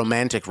 like your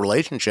romantic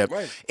relationship,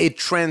 it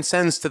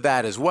transcends to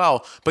that as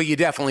well. But you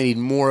definitely need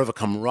more of a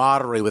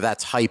camaraderie with that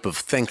type of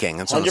thinking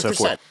and so on and so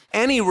forth.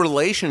 Any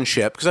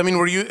relationship, because I mean,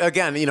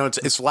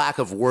 it's lack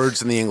of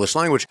words in the English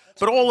language,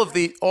 but all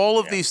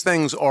of these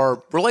things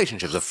are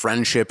relationships. A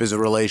friendship is a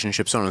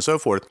relationship, so on and so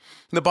forth.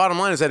 And the bottom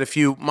line is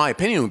that my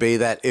opinion would be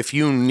that if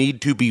you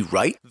need to be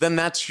right, then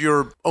that's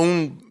your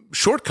own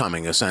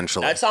shortcoming,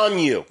 essentially. That's on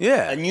you.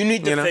 Yeah. And you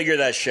need to figure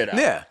that shit out.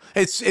 Yeah.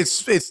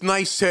 It's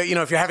nice to,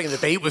 if you're having a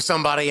debate with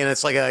somebody and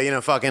it's like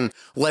fucking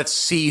let's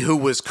see who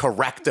was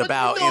correct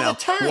about,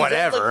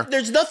 whatever.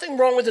 There's nothing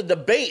wrong with a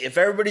debate if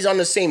everybody's on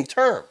the same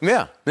term.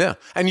 Yeah. Yeah.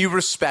 And you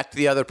respect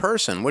the other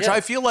person, which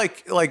I feel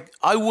like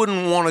I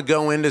wouldn't want to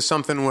go into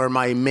something where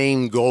my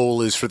main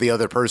goal is for the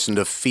other person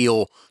to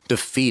feel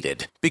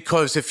defeated.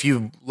 Because if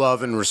you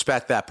love and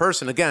respect that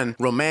person, again,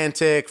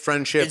 romantic,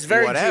 friendship, it's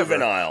very whatever.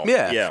 Juvenile.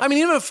 Yeah. I mean,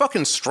 even a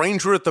fucking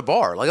stranger at the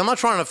bar. Like, I'm not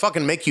trying to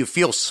fucking make you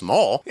feel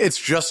small. It's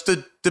just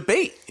a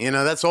debate.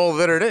 That's all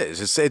that it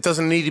is. It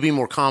doesn't need to be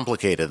more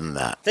complicated than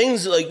that.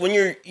 Things like when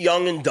you're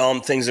young and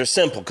dumb, things are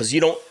simple because you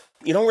don't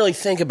really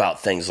think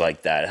about things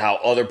like that, how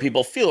other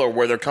people feel or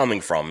where they're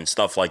coming from and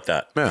stuff like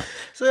that. Yeah.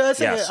 So I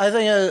think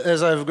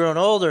as I've grown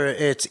older,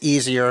 it's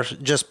easier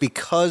just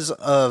because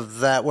of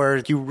that,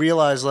 where you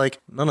realize like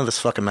none of this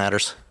fucking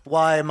matters.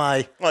 Why am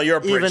I? Well, you're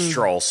a British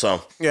troll,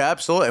 so. Yeah,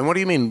 absolutely. And what do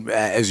you mean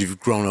as you've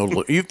grown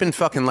older? You've been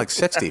fucking like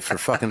 60 for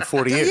fucking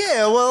 40 years.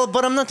 Yeah, well,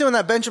 but I'm not doing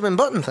that Benjamin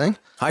Button thing.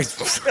 I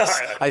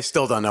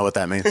still don't know what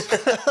that means.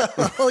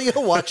 Well,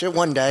 you'll watch it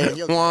one day.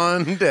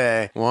 One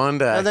day.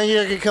 And then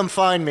you can come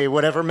find me,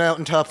 whatever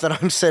mountaintop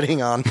that I'm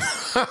sitting on.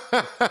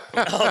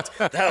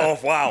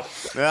 Wow.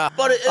 Yeah.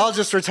 But I'll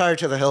just retire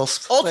to the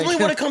hills. Ultimately,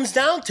 what it comes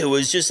down to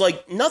is just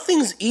like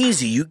nothing's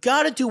easy. You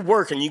got to do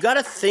work and you got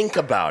to think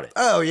about it.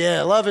 Oh,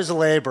 yeah. Love is a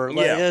labor.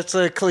 Like, it's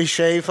a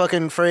cliche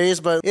fucking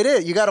phrase, but it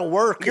is. You got to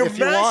work if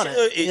you want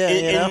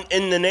it.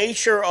 In the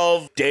nature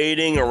of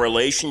dating or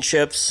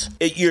relationships,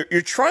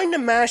 you're trying to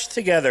mash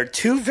together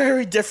two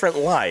very different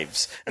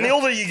lives. And the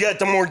older you get,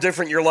 the more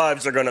different your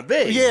lives are going to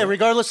be. Yeah,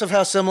 regardless of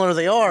how similar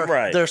they are,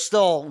 right. They're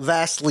still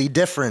vastly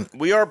different.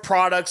 We are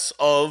products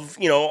of,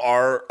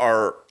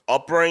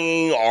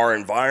 upbringing, our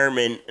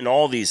environment, and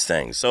all these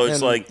things. So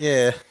it's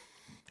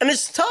and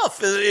it's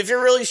tough. If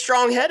you're really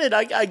strong-headed,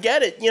 I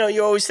get it. You know,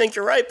 you always think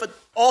you're right, but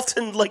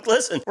often, like,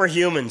 listen, we're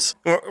humans.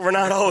 We're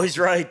not always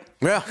right.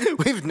 Yeah.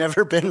 We've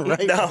never been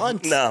right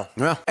once. No.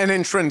 Yeah. And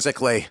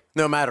intrinsically,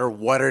 no matter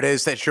what it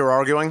is that you're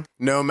arguing,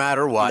 no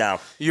matter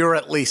what, you're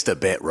at least a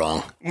bit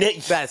wrong.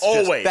 That's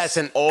always. That's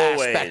an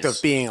aspect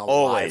of being alive.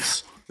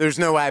 Always. There's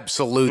no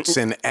absolutes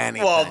in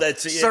anything. Well,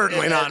 that's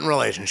certainly not in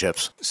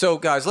relationships. So,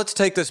 guys, let's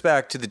take this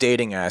back to the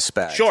dating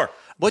aspect. Sure.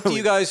 What do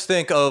you guys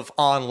think of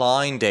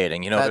online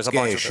dating? You know, That's there's a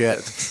bunch of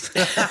shit.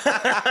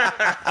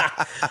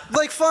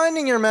 Like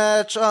finding your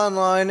match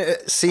online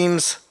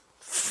seems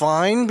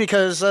fine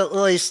because at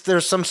least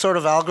there's some sort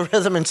of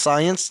algorithm and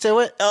science to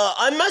it.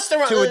 I messed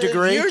around to a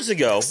degree. Years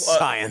ago.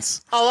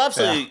 Science. I'll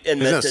absolutely admit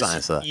There's no this.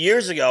 science to that.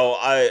 Years ago,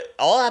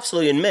 I'll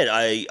absolutely admit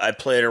I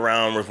played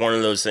around with one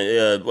of those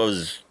things. What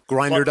was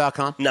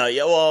Grindr.com? No,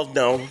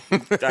 no.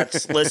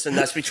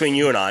 That's between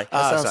you and I.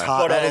 Sounds sorry.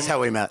 hot. That is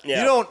how we met. Yeah.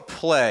 You don't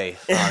play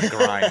on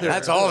Grindr.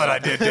 That's all that I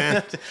did,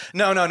 Dan.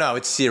 No.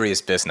 It's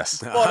serious business.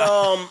 But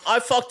I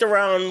fucked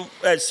around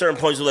at certain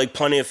points with like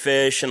Plenty of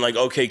Fish and like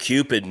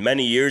OkCupid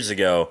many years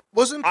ago.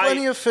 Wasn't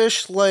Plenty of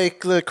Fish like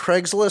the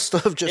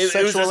Craigslist of just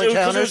sexual It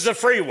encounters? was the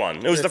free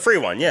one. It was the free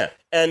one, yeah.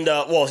 And,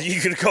 you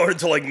could go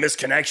into, like,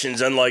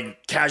 misconnections and,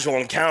 like, casual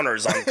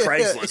encounters on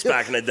Craigslist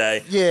back in the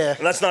day. Yeah.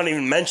 And that's not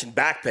even mentioned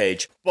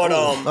Backpage. But,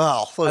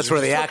 that's where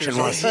the action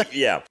was.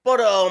 yeah. But,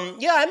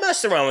 I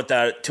messed around with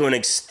that to an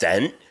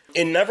extent.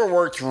 It never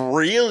worked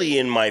really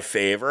in my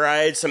favor. I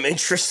had some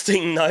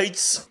interesting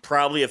nights,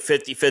 probably a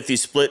 50-50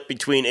 split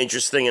between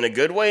interesting in a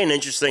good way and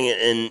interesting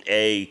in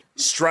a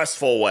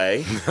stressful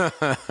way.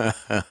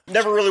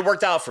 Never really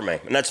worked out for me,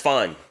 and that's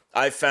fine.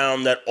 I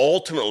found that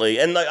ultimately,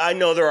 and like, I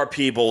know there are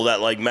people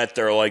that like met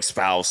their like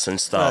spouse and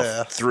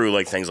stuff through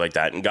like things like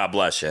that, and God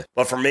bless you.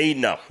 But for me,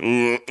 no,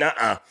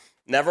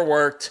 never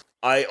worked.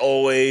 I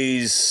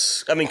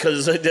always,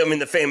 because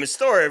the famous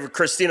story of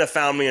Christina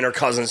found me in her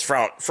cousin's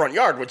front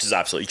yard, which is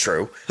absolutely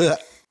true.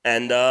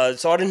 And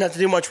so I didn't have to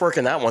do much work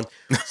in that one.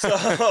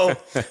 So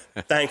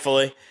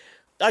thankfully,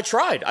 I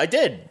tried. I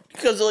did,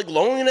 because like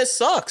loneliness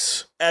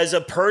sucks. As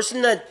a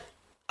person that.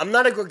 I'm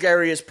not a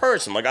gregarious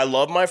person. Like, I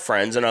love my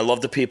friends and I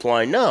love the people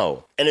I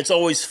know. And it's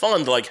always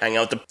fun to, like, hang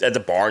out at the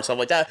bar and stuff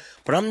like that.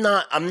 But I'm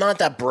not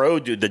that bro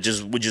dude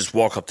that would just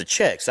walk up to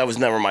chicks. That was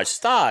never my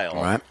style.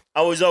 Right.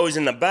 I was always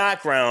in the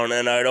background,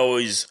 and I'd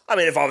always...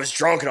 if I was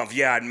drunk enough,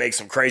 I'd make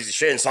some crazy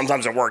shit, and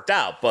sometimes it worked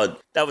out. But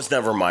that was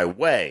never my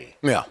way.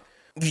 Yeah.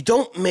 You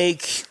don't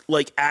make,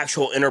 like,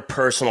 actual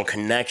interpersonal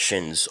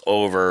connections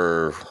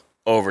over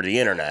the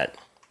internet.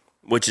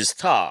 Which is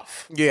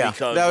tough. Yeah,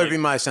 because, that would be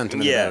my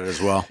sentiment about it as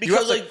well.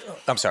 Because,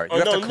 I'm sorry.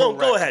 No,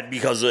 go ahead,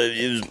 because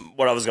it was,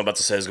 what I was about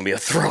to say was going to be a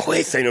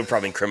throwaway thing. It would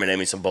probably incriminate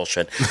me some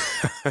bullshit.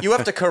 You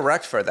have to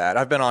correct for that.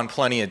 I've been on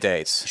plenty of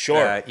dates.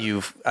 Sure.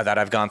 That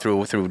I've gone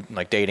through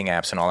like dating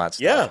apps and all that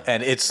stuff. Yeah.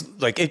 And it's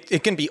like,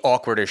 it can be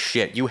awkward as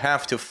shit. You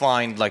have to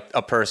find like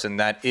a person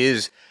that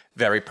is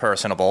very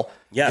personable.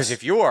 Yes. Because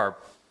if you are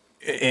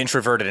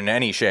introverted in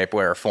any shape,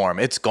 way, or form,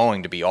 it's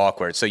going to be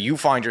awkward. So you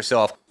find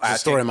yourself It's the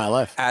story of my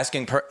life.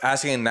 asking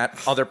that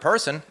other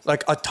person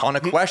like a ton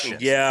of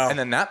questions. Yeah. And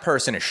then that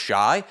person is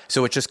shy,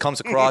 so it just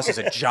comes across as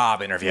a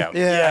job interview.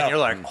 Yeah. And you're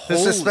like,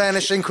 This is holy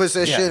Spanish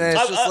Inquisition, Yeah. and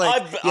it's just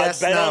like, I've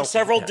been on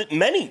several,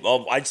 many.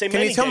 Well, I'd say Can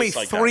many. you tell me dates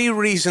like three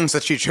reasons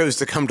that you chose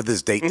to come to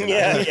this date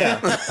tonight?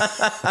 Yeah.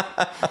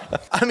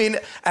 I mean,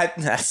 at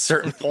a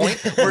certain point,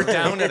 we're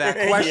down to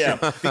that question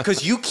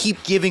because you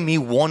keep giving me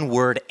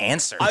one-word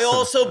answers. I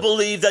also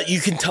believe that you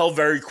can tell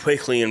very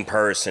quickly in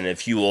person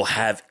if you will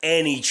have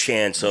any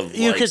chance of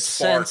you like, could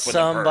spark sense with a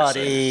person.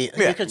 somebody.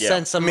 You could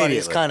sense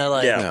somebody's Immediately. kind of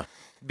like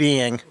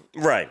being.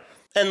 Right.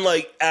 And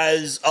like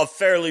as a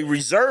fairly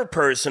reserved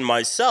person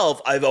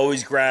myself, I've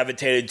always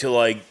gravitated to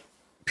like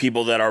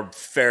people that are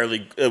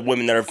fairly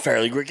women that are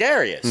fairly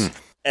gregarious,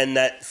 and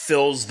that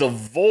fills the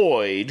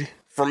void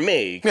for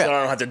me because I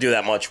don't have to do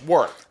that much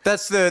work.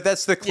 That's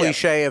the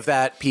cliche of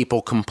that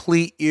people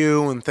complete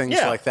you and things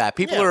like that.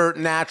 People are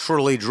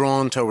naturally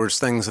drawn towards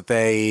things that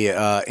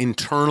they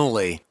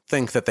internally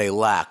think that they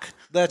lack.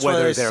 That's whether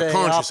why they they're say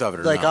conscious of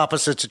it or like not.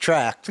 opposites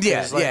attract. Yeah,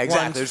 'Cause, like,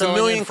 exactly. one's There's a filling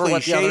in million for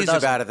what the other cliches doesn't.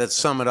 about it that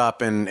sum it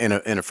up in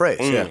a phrase.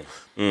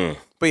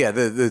 But yeah,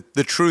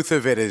 the truth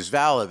of it is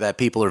valid that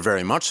people are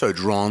very much so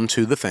drawn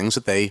to the things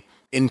that they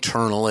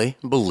internally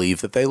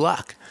believe that they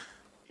lack.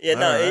 Yeah,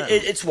 no,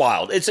 it's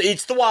wild.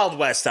 It's the Wild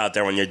West out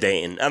there when you're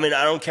dating. I mean,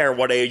 I don't care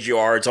what age you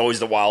are; it's always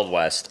the Wild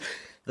West.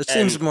 It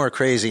seems more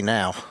crazy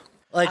now.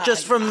 Like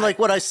just from like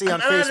what I see on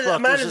Facebook.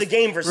 I'm out of the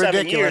game for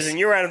 7 years, and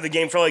you're out of the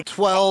game for like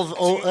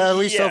 12, at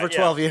least over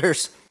 12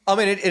 years. I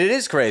mean, it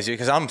is crazy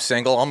because I'm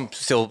single. I'm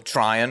still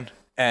trying.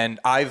 And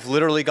I've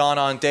literally gone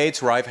on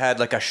dates where I've had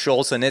like a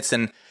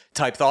Solzhenitsyn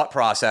type thought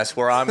process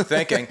where I'm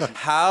thinking,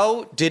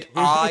 how did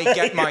I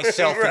get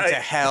myself into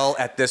hell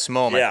at this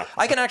moment? Yeah.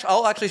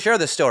 I'll actually share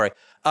this story.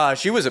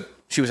 She was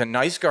a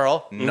nice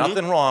girl,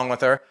 nothing wrong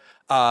with her.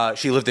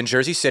 She lived in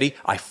Jersey City.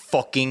 I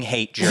fucking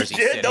hate Jersey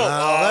City. No,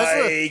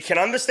 I can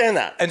understand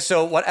that. And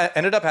so what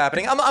ended up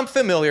happening, I'm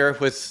familiar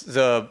with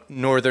the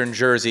northern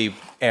Jersey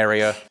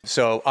area.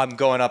 So I'm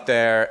going up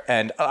there,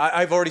 and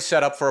I've already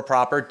set up for a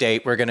proper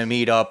date. We're going to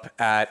meet up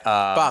at...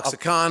 box of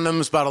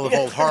condoms, bottle of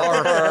Old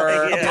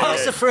Harbor. A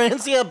box of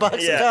friends, a box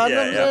of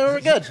condoms,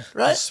 we're good,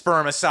 right?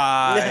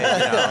 Spermicide.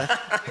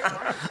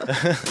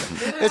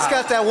 It's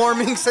got that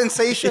warming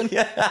sensation.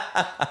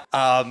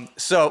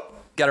 So...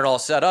 Get it all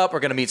set up. We're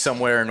going to meet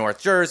somewhere in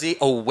North Jersey,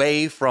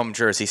 away from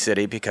Jersey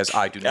City, because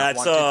I do not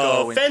want to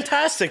go. That's a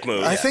fantastic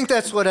move. I think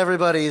that's what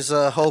everybody's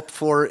hope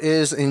for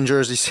is in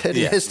Jersey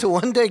City, is to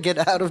one day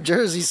get out of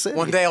Jersey City.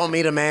 One day I'll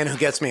meet a man who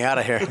gets me out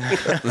of here.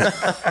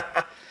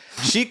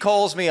 She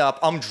calls me up.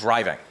 I'm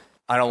driving.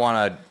 I don't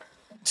want to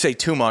say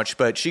too much,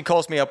 but she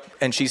calls me up,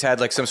 and she's had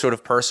like some sort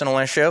of personal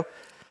issue.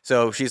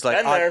 So she's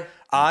like,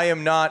 I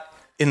am not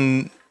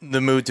in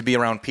the mood to be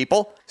around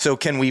people. So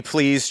can we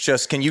please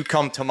can you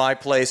come to my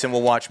place and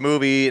we'll watch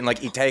movie and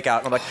like eat takeout?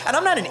 And I'm like, and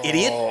I'm not an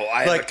idiot. Oh,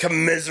 I have a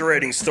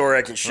commiserating story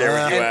I can share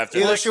with you after.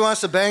 Either she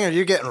wants to bang or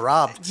you're getting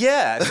robbed.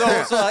 Yeah.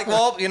 So like,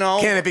 well,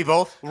 Can it be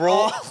both?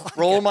 Roll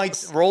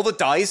the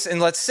dice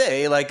and let's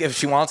see. Like if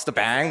she wants to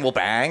bang, we'll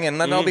bang,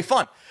 and then that'll be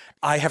fun.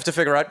 I have to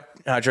figure out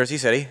Jersey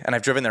City, and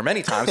I've driven there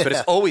many times, but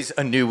it's always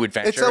a new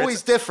adventure. It's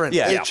always different.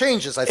 Yeah. It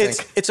changes, I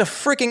think. It's a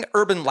freaking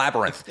urban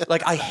labyrinth.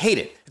 Like, I hate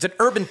it. It's an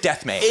urban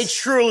death maze. It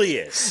truly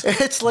is.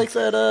 It's like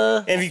that,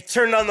 And if you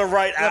turn down the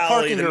right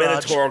alley, the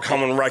Minotaur will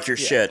come and wreck your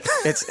shit.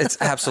 It's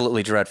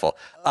absolutely dreadful.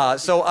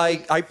 So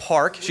I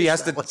park. She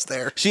has to... What's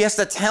there? She has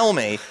to tell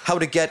me how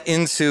to get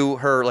into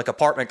her, like,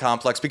 apartment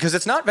complex, because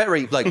it's not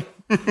very, like...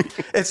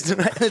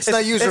 It's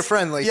not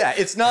user-friendly. Yeah,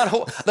 it's not...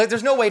 Like,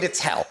 there's no way to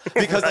tell.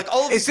 Because, like,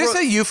 all of Is this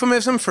a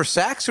euphemism for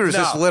sex, or is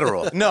this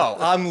literal? No,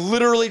 I'm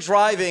literally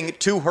driving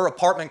to her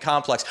apartment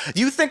complex.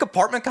 Do you think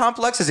apartment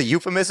complex is a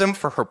euphemism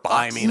for her box?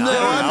 I mean, I don't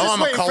know.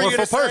 I'm a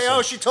colorful person.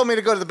 Oh, she told me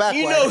to go to the back.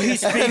 You know he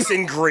speaks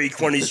in Greek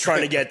when he's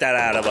trying to get that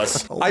out of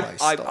us.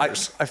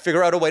 I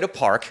figure out a way to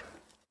park,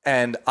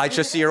 and I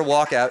just see her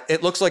walk out.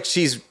 It looks like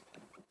she's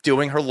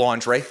doing her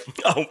laundry.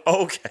 Oh,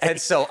 okay. And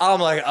so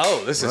I'm like,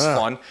 oh, this is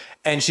fun.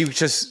 And she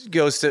just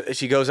goes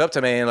up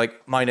to me and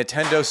like, my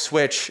Nintendo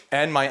Switch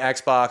and my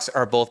Xbox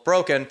are both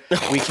broken.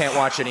 We can't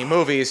watch any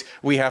movies.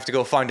 We have to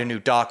go find a new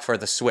dock for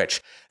the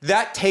Switch.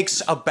 That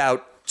takes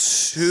about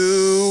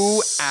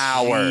 2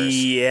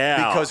 hours.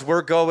 Yeah. Because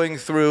we're going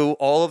through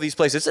all of these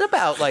places. It's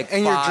about like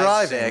and 5, you're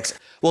driving. 6.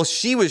 Well,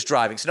 she was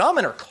driving, so now I'm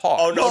in her car.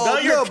 Oh, no, now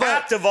you're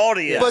captive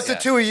audience. But the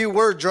two of you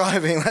were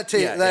driving.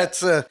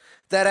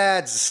 That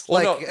adds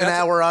an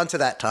hour onto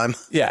that time.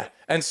 Yeah.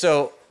 And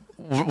so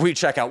we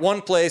check out one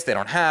place, they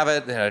don't have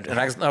it.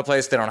 Another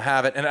place, they don't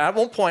have it. And at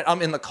one point,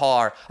 I'm in the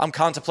car. I'm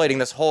contemplating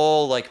this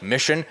whole like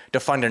mission to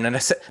find a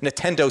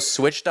Nintendo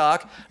Switch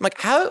dock. I'm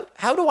like, how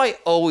do I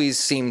always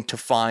seem to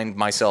find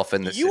myself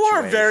in this situation? You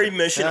are very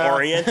mission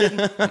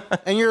oriented,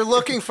 and you're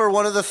looking for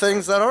one of the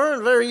things that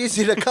aren't very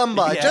easy to come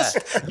by. Yeah.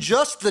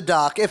 Just the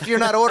dock. If you're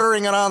not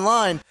ordering it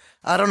online,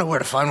 I don't know where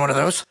to find one of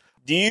those.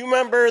 Do you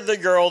remember the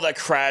girl that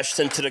crashed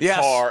into the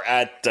car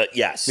at the...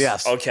 Yes.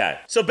 Okay.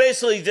 So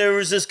basically, there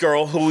was this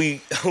girl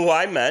who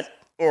I met,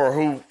 or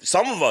who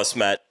some of us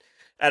met,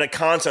 at a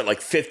concert like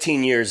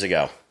 15 years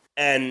ago.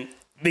 And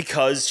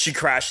because she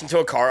crashed into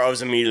a car, I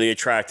was immediately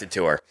attracted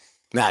to her.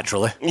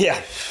 Naturally. Yeah.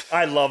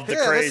 I love the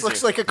crazy. This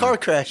looks like a car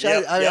crash.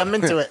 Yep. I'm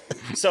into it.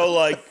 So,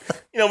 like,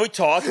 we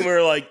talked, and we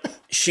were like,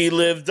 she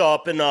lived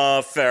up in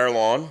Fair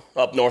Lawn,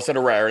 up north of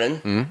the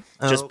Raritan,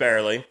 just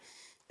barely,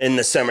 in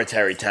the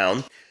cemetery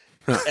town.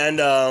 And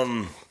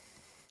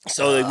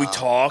so like, we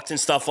talked and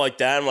stuff like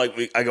that. And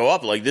like I go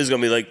up, like this is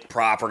gonna be like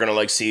prop. We're gonna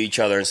like see each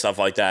other and stuff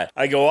like that.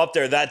 I go up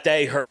there that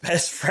day. Her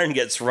best friend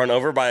gets run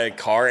over by a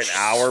car an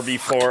hour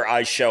before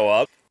I show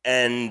up,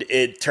 and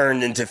it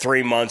turned into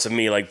 3 months of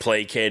me like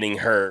placating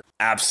her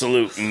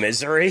absolute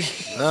misery.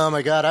 Oh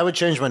my God, I would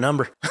change my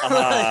number.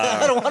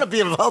 I don't want to be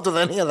involved with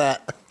any of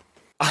that.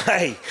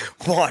 I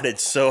wanted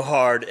so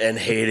hard and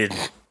hated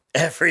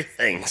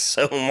everything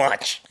so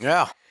much.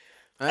 Yeah.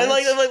 And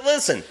like,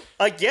 listen,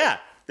 like,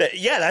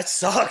 that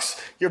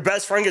sucks. Your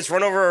best friend gets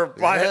run over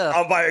by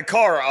a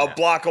car a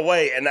block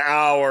away, an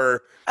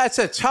hour. That's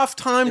a tough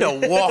time to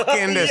walk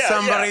into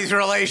somebody's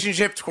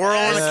relationship twirling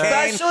a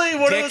cane, especially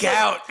when dick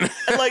out. And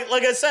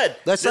like I said,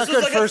 that's this not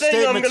good like first a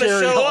thing. date I'm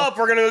material. gonna show up.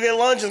 We're gonna go get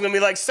lunch. It's gonna be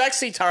like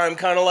sexy time,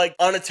 kind of like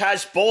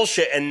unattached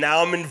bullshit. And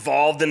now I'm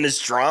involved in this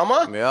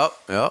drama. Yep.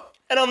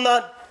 And I'm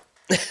not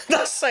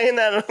saying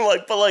that.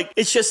 But like,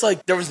 it's just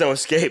like there was no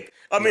escape.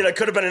 I mean, I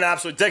could have been an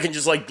absolute dick and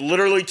just like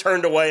literally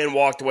turned away and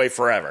walked away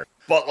forever.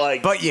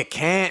 But you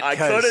can't. I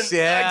couldn't.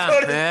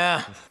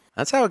 Yeah.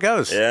 That's how it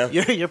goes. Yeah.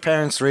 Your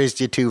parents raised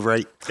you too,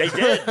 right? They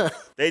did.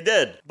 They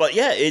did. But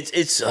yeah,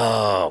 it's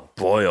oh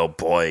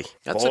boy.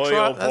 That's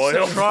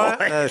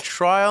a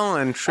trial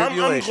and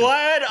tribulation. I'm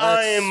glad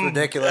I'm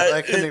ridiculous.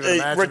 I couldn't even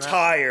imagine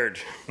retired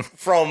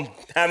from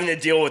having to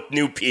deal with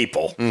new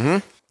people.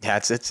 Mm-hmm. Yeah,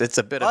 it's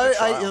a bit of a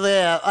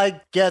trial. I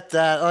get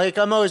that. Like,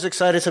 I'm always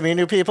excited to meet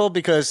new people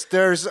because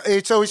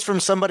it's always from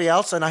somebody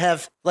else, and I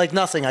have like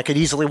nothing. I could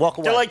easily walk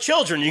away. They're like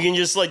children. You can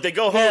just like they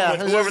go home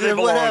with whoever they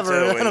belong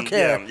whatever. to. I don't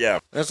care. Yeah.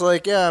 It's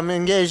like, I'm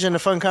engaged in a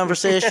fun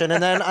conversation,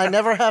 and then I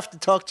never have to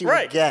talk to you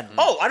again.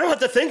 Oh, I don't have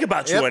to think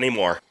about you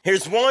anymore.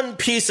 Here's one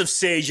piece of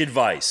sage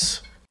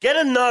advice. Get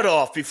a nut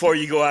off before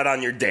you go out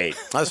on your date.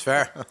 That's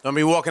fair. Don't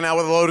be walking out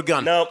with a loaded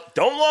gun. No,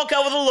 don't walk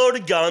out with a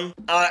loaded gun.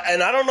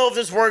 And I don't know if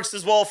this works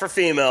as well for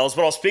females,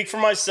 but I'll speak for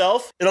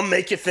myself. It'll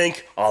make you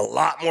think a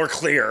lot more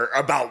clear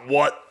about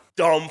what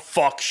dumb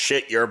fuck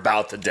shit you're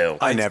about to do.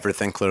 I never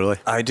think clearly.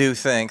 I do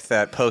think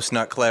that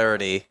post-nut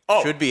clarity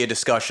should be a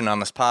discussion on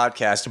this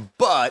podcast,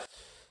 but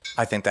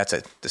I think that's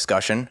a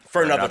discussion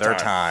for another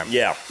time.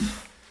 Yeah.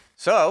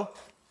 So,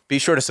 be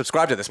sure to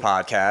subscribe to this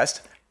podcast.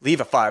 Leave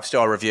a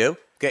 5-star review.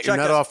 Get your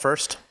nut off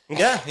first.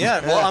 Yeah.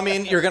 Well, I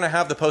mean, you're going to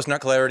have the post-nut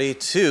clarity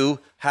to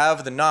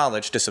have the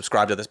knowledge to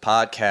subscribe to this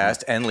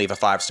podcast and leave a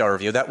 5-star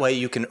review. That way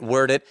you can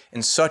word it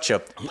in such a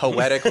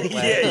poetic way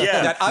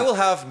that I will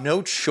have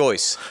no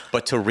choice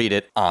but to read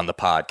it on the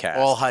podcast.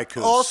 All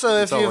haikus. Also,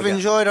 if you've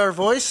enjoyed our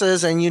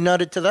voices and you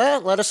nutted to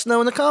that, let us know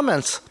in the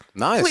comments.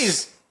 Nice.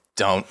 Please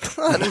don't.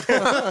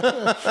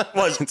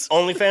 Was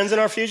OnlyFans in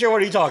our future?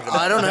 What are you talking about?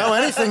 I don't know.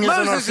 Anything is in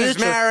our Moses future. is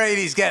married.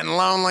 He's getting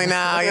lonely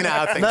now. You know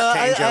how things No,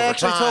 change over I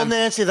actually time. told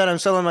Nancy that I'm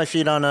selling my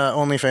feet on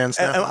OnlyFans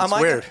now. Am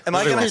I weird.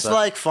 He's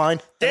like,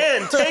 fine.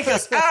 Dan, take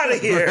us out of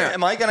here.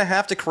 Am I going to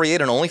have to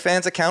create an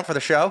OnlyFans account for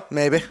the show?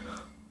 Maybe.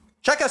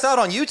 Check us out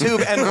on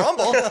YouTube and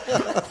Rumble.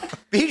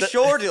 Be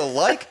sure to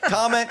like,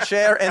 comment,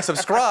 share, and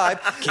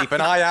subscribe. Keep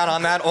an eye out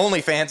on that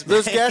OnlyFans.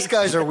 Those gas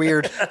guys are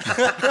weird.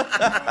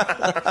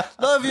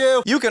 Love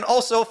you. You can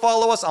also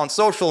follow us on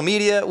social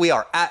media. We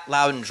are at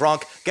Loud and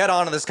Drunk. Get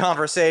on to this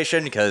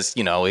conversation because,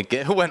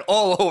 it went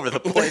all over the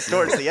place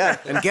towards the end.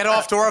 And get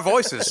off to our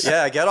voices.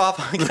 Yeah, get off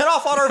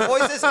on our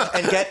voices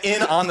and get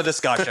in on the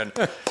discussion.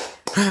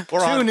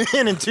 Tune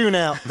in and tune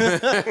out.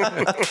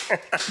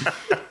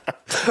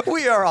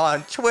 We are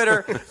on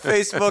Twitter,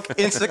 Facebook,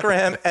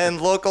 Instagram, and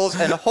Locals,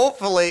 and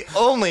hopefully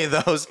only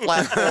those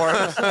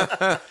platforms.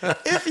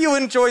 If you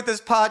enjoyed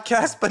this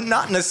podcast, but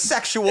not in a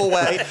sexual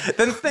way,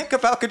 then think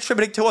about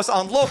contributing to us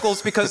on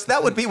Locals because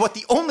that would be what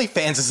the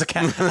OnlyFans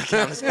account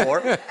is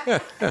for.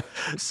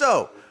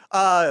 So,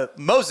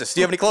 Moses, do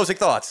you have any closing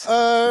thoughts?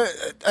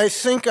 I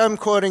think I'm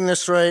quoting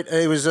this right.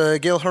 It was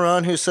Gil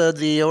Haran who said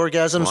the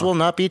orgasms will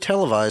not be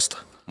televised.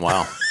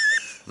 Wow.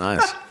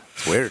 Nice.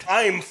 It's weird.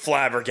 I'm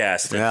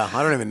flabbergasted. Yeah,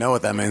 I don't even know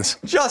what that means.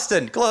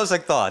 Justin,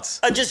 closing thoughts.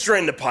 I just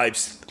drained the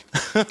pipes.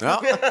 Oh,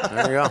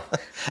 there you go.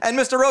 And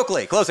Mr.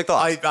 Oakley, closing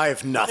thoughts. I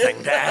have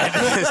nothing to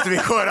add, to be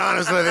quite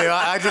honest with you.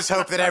 I just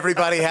hope that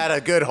everybody had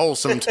a good,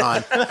 wholesome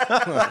time.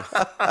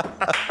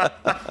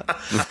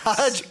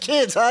 Hide your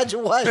kids, hide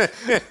your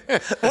wife.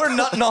 We're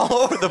nutting all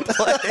over the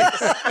place.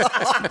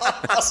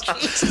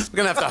 We're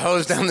going to have to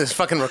hose down this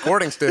fucking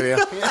recording studio.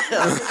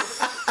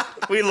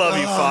 We love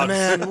you, Fox. Oh,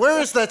 man, where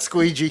is that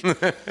squeegee?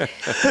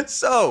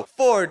 So,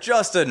 for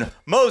Justin,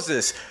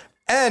 Moses,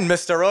 and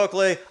Mr.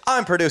 Oakley,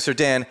 I'm producer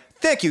Dan.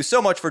 Thank you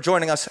so much for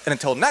joining us, and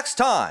until next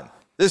time,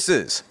 this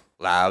is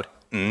Loud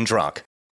and Drunk.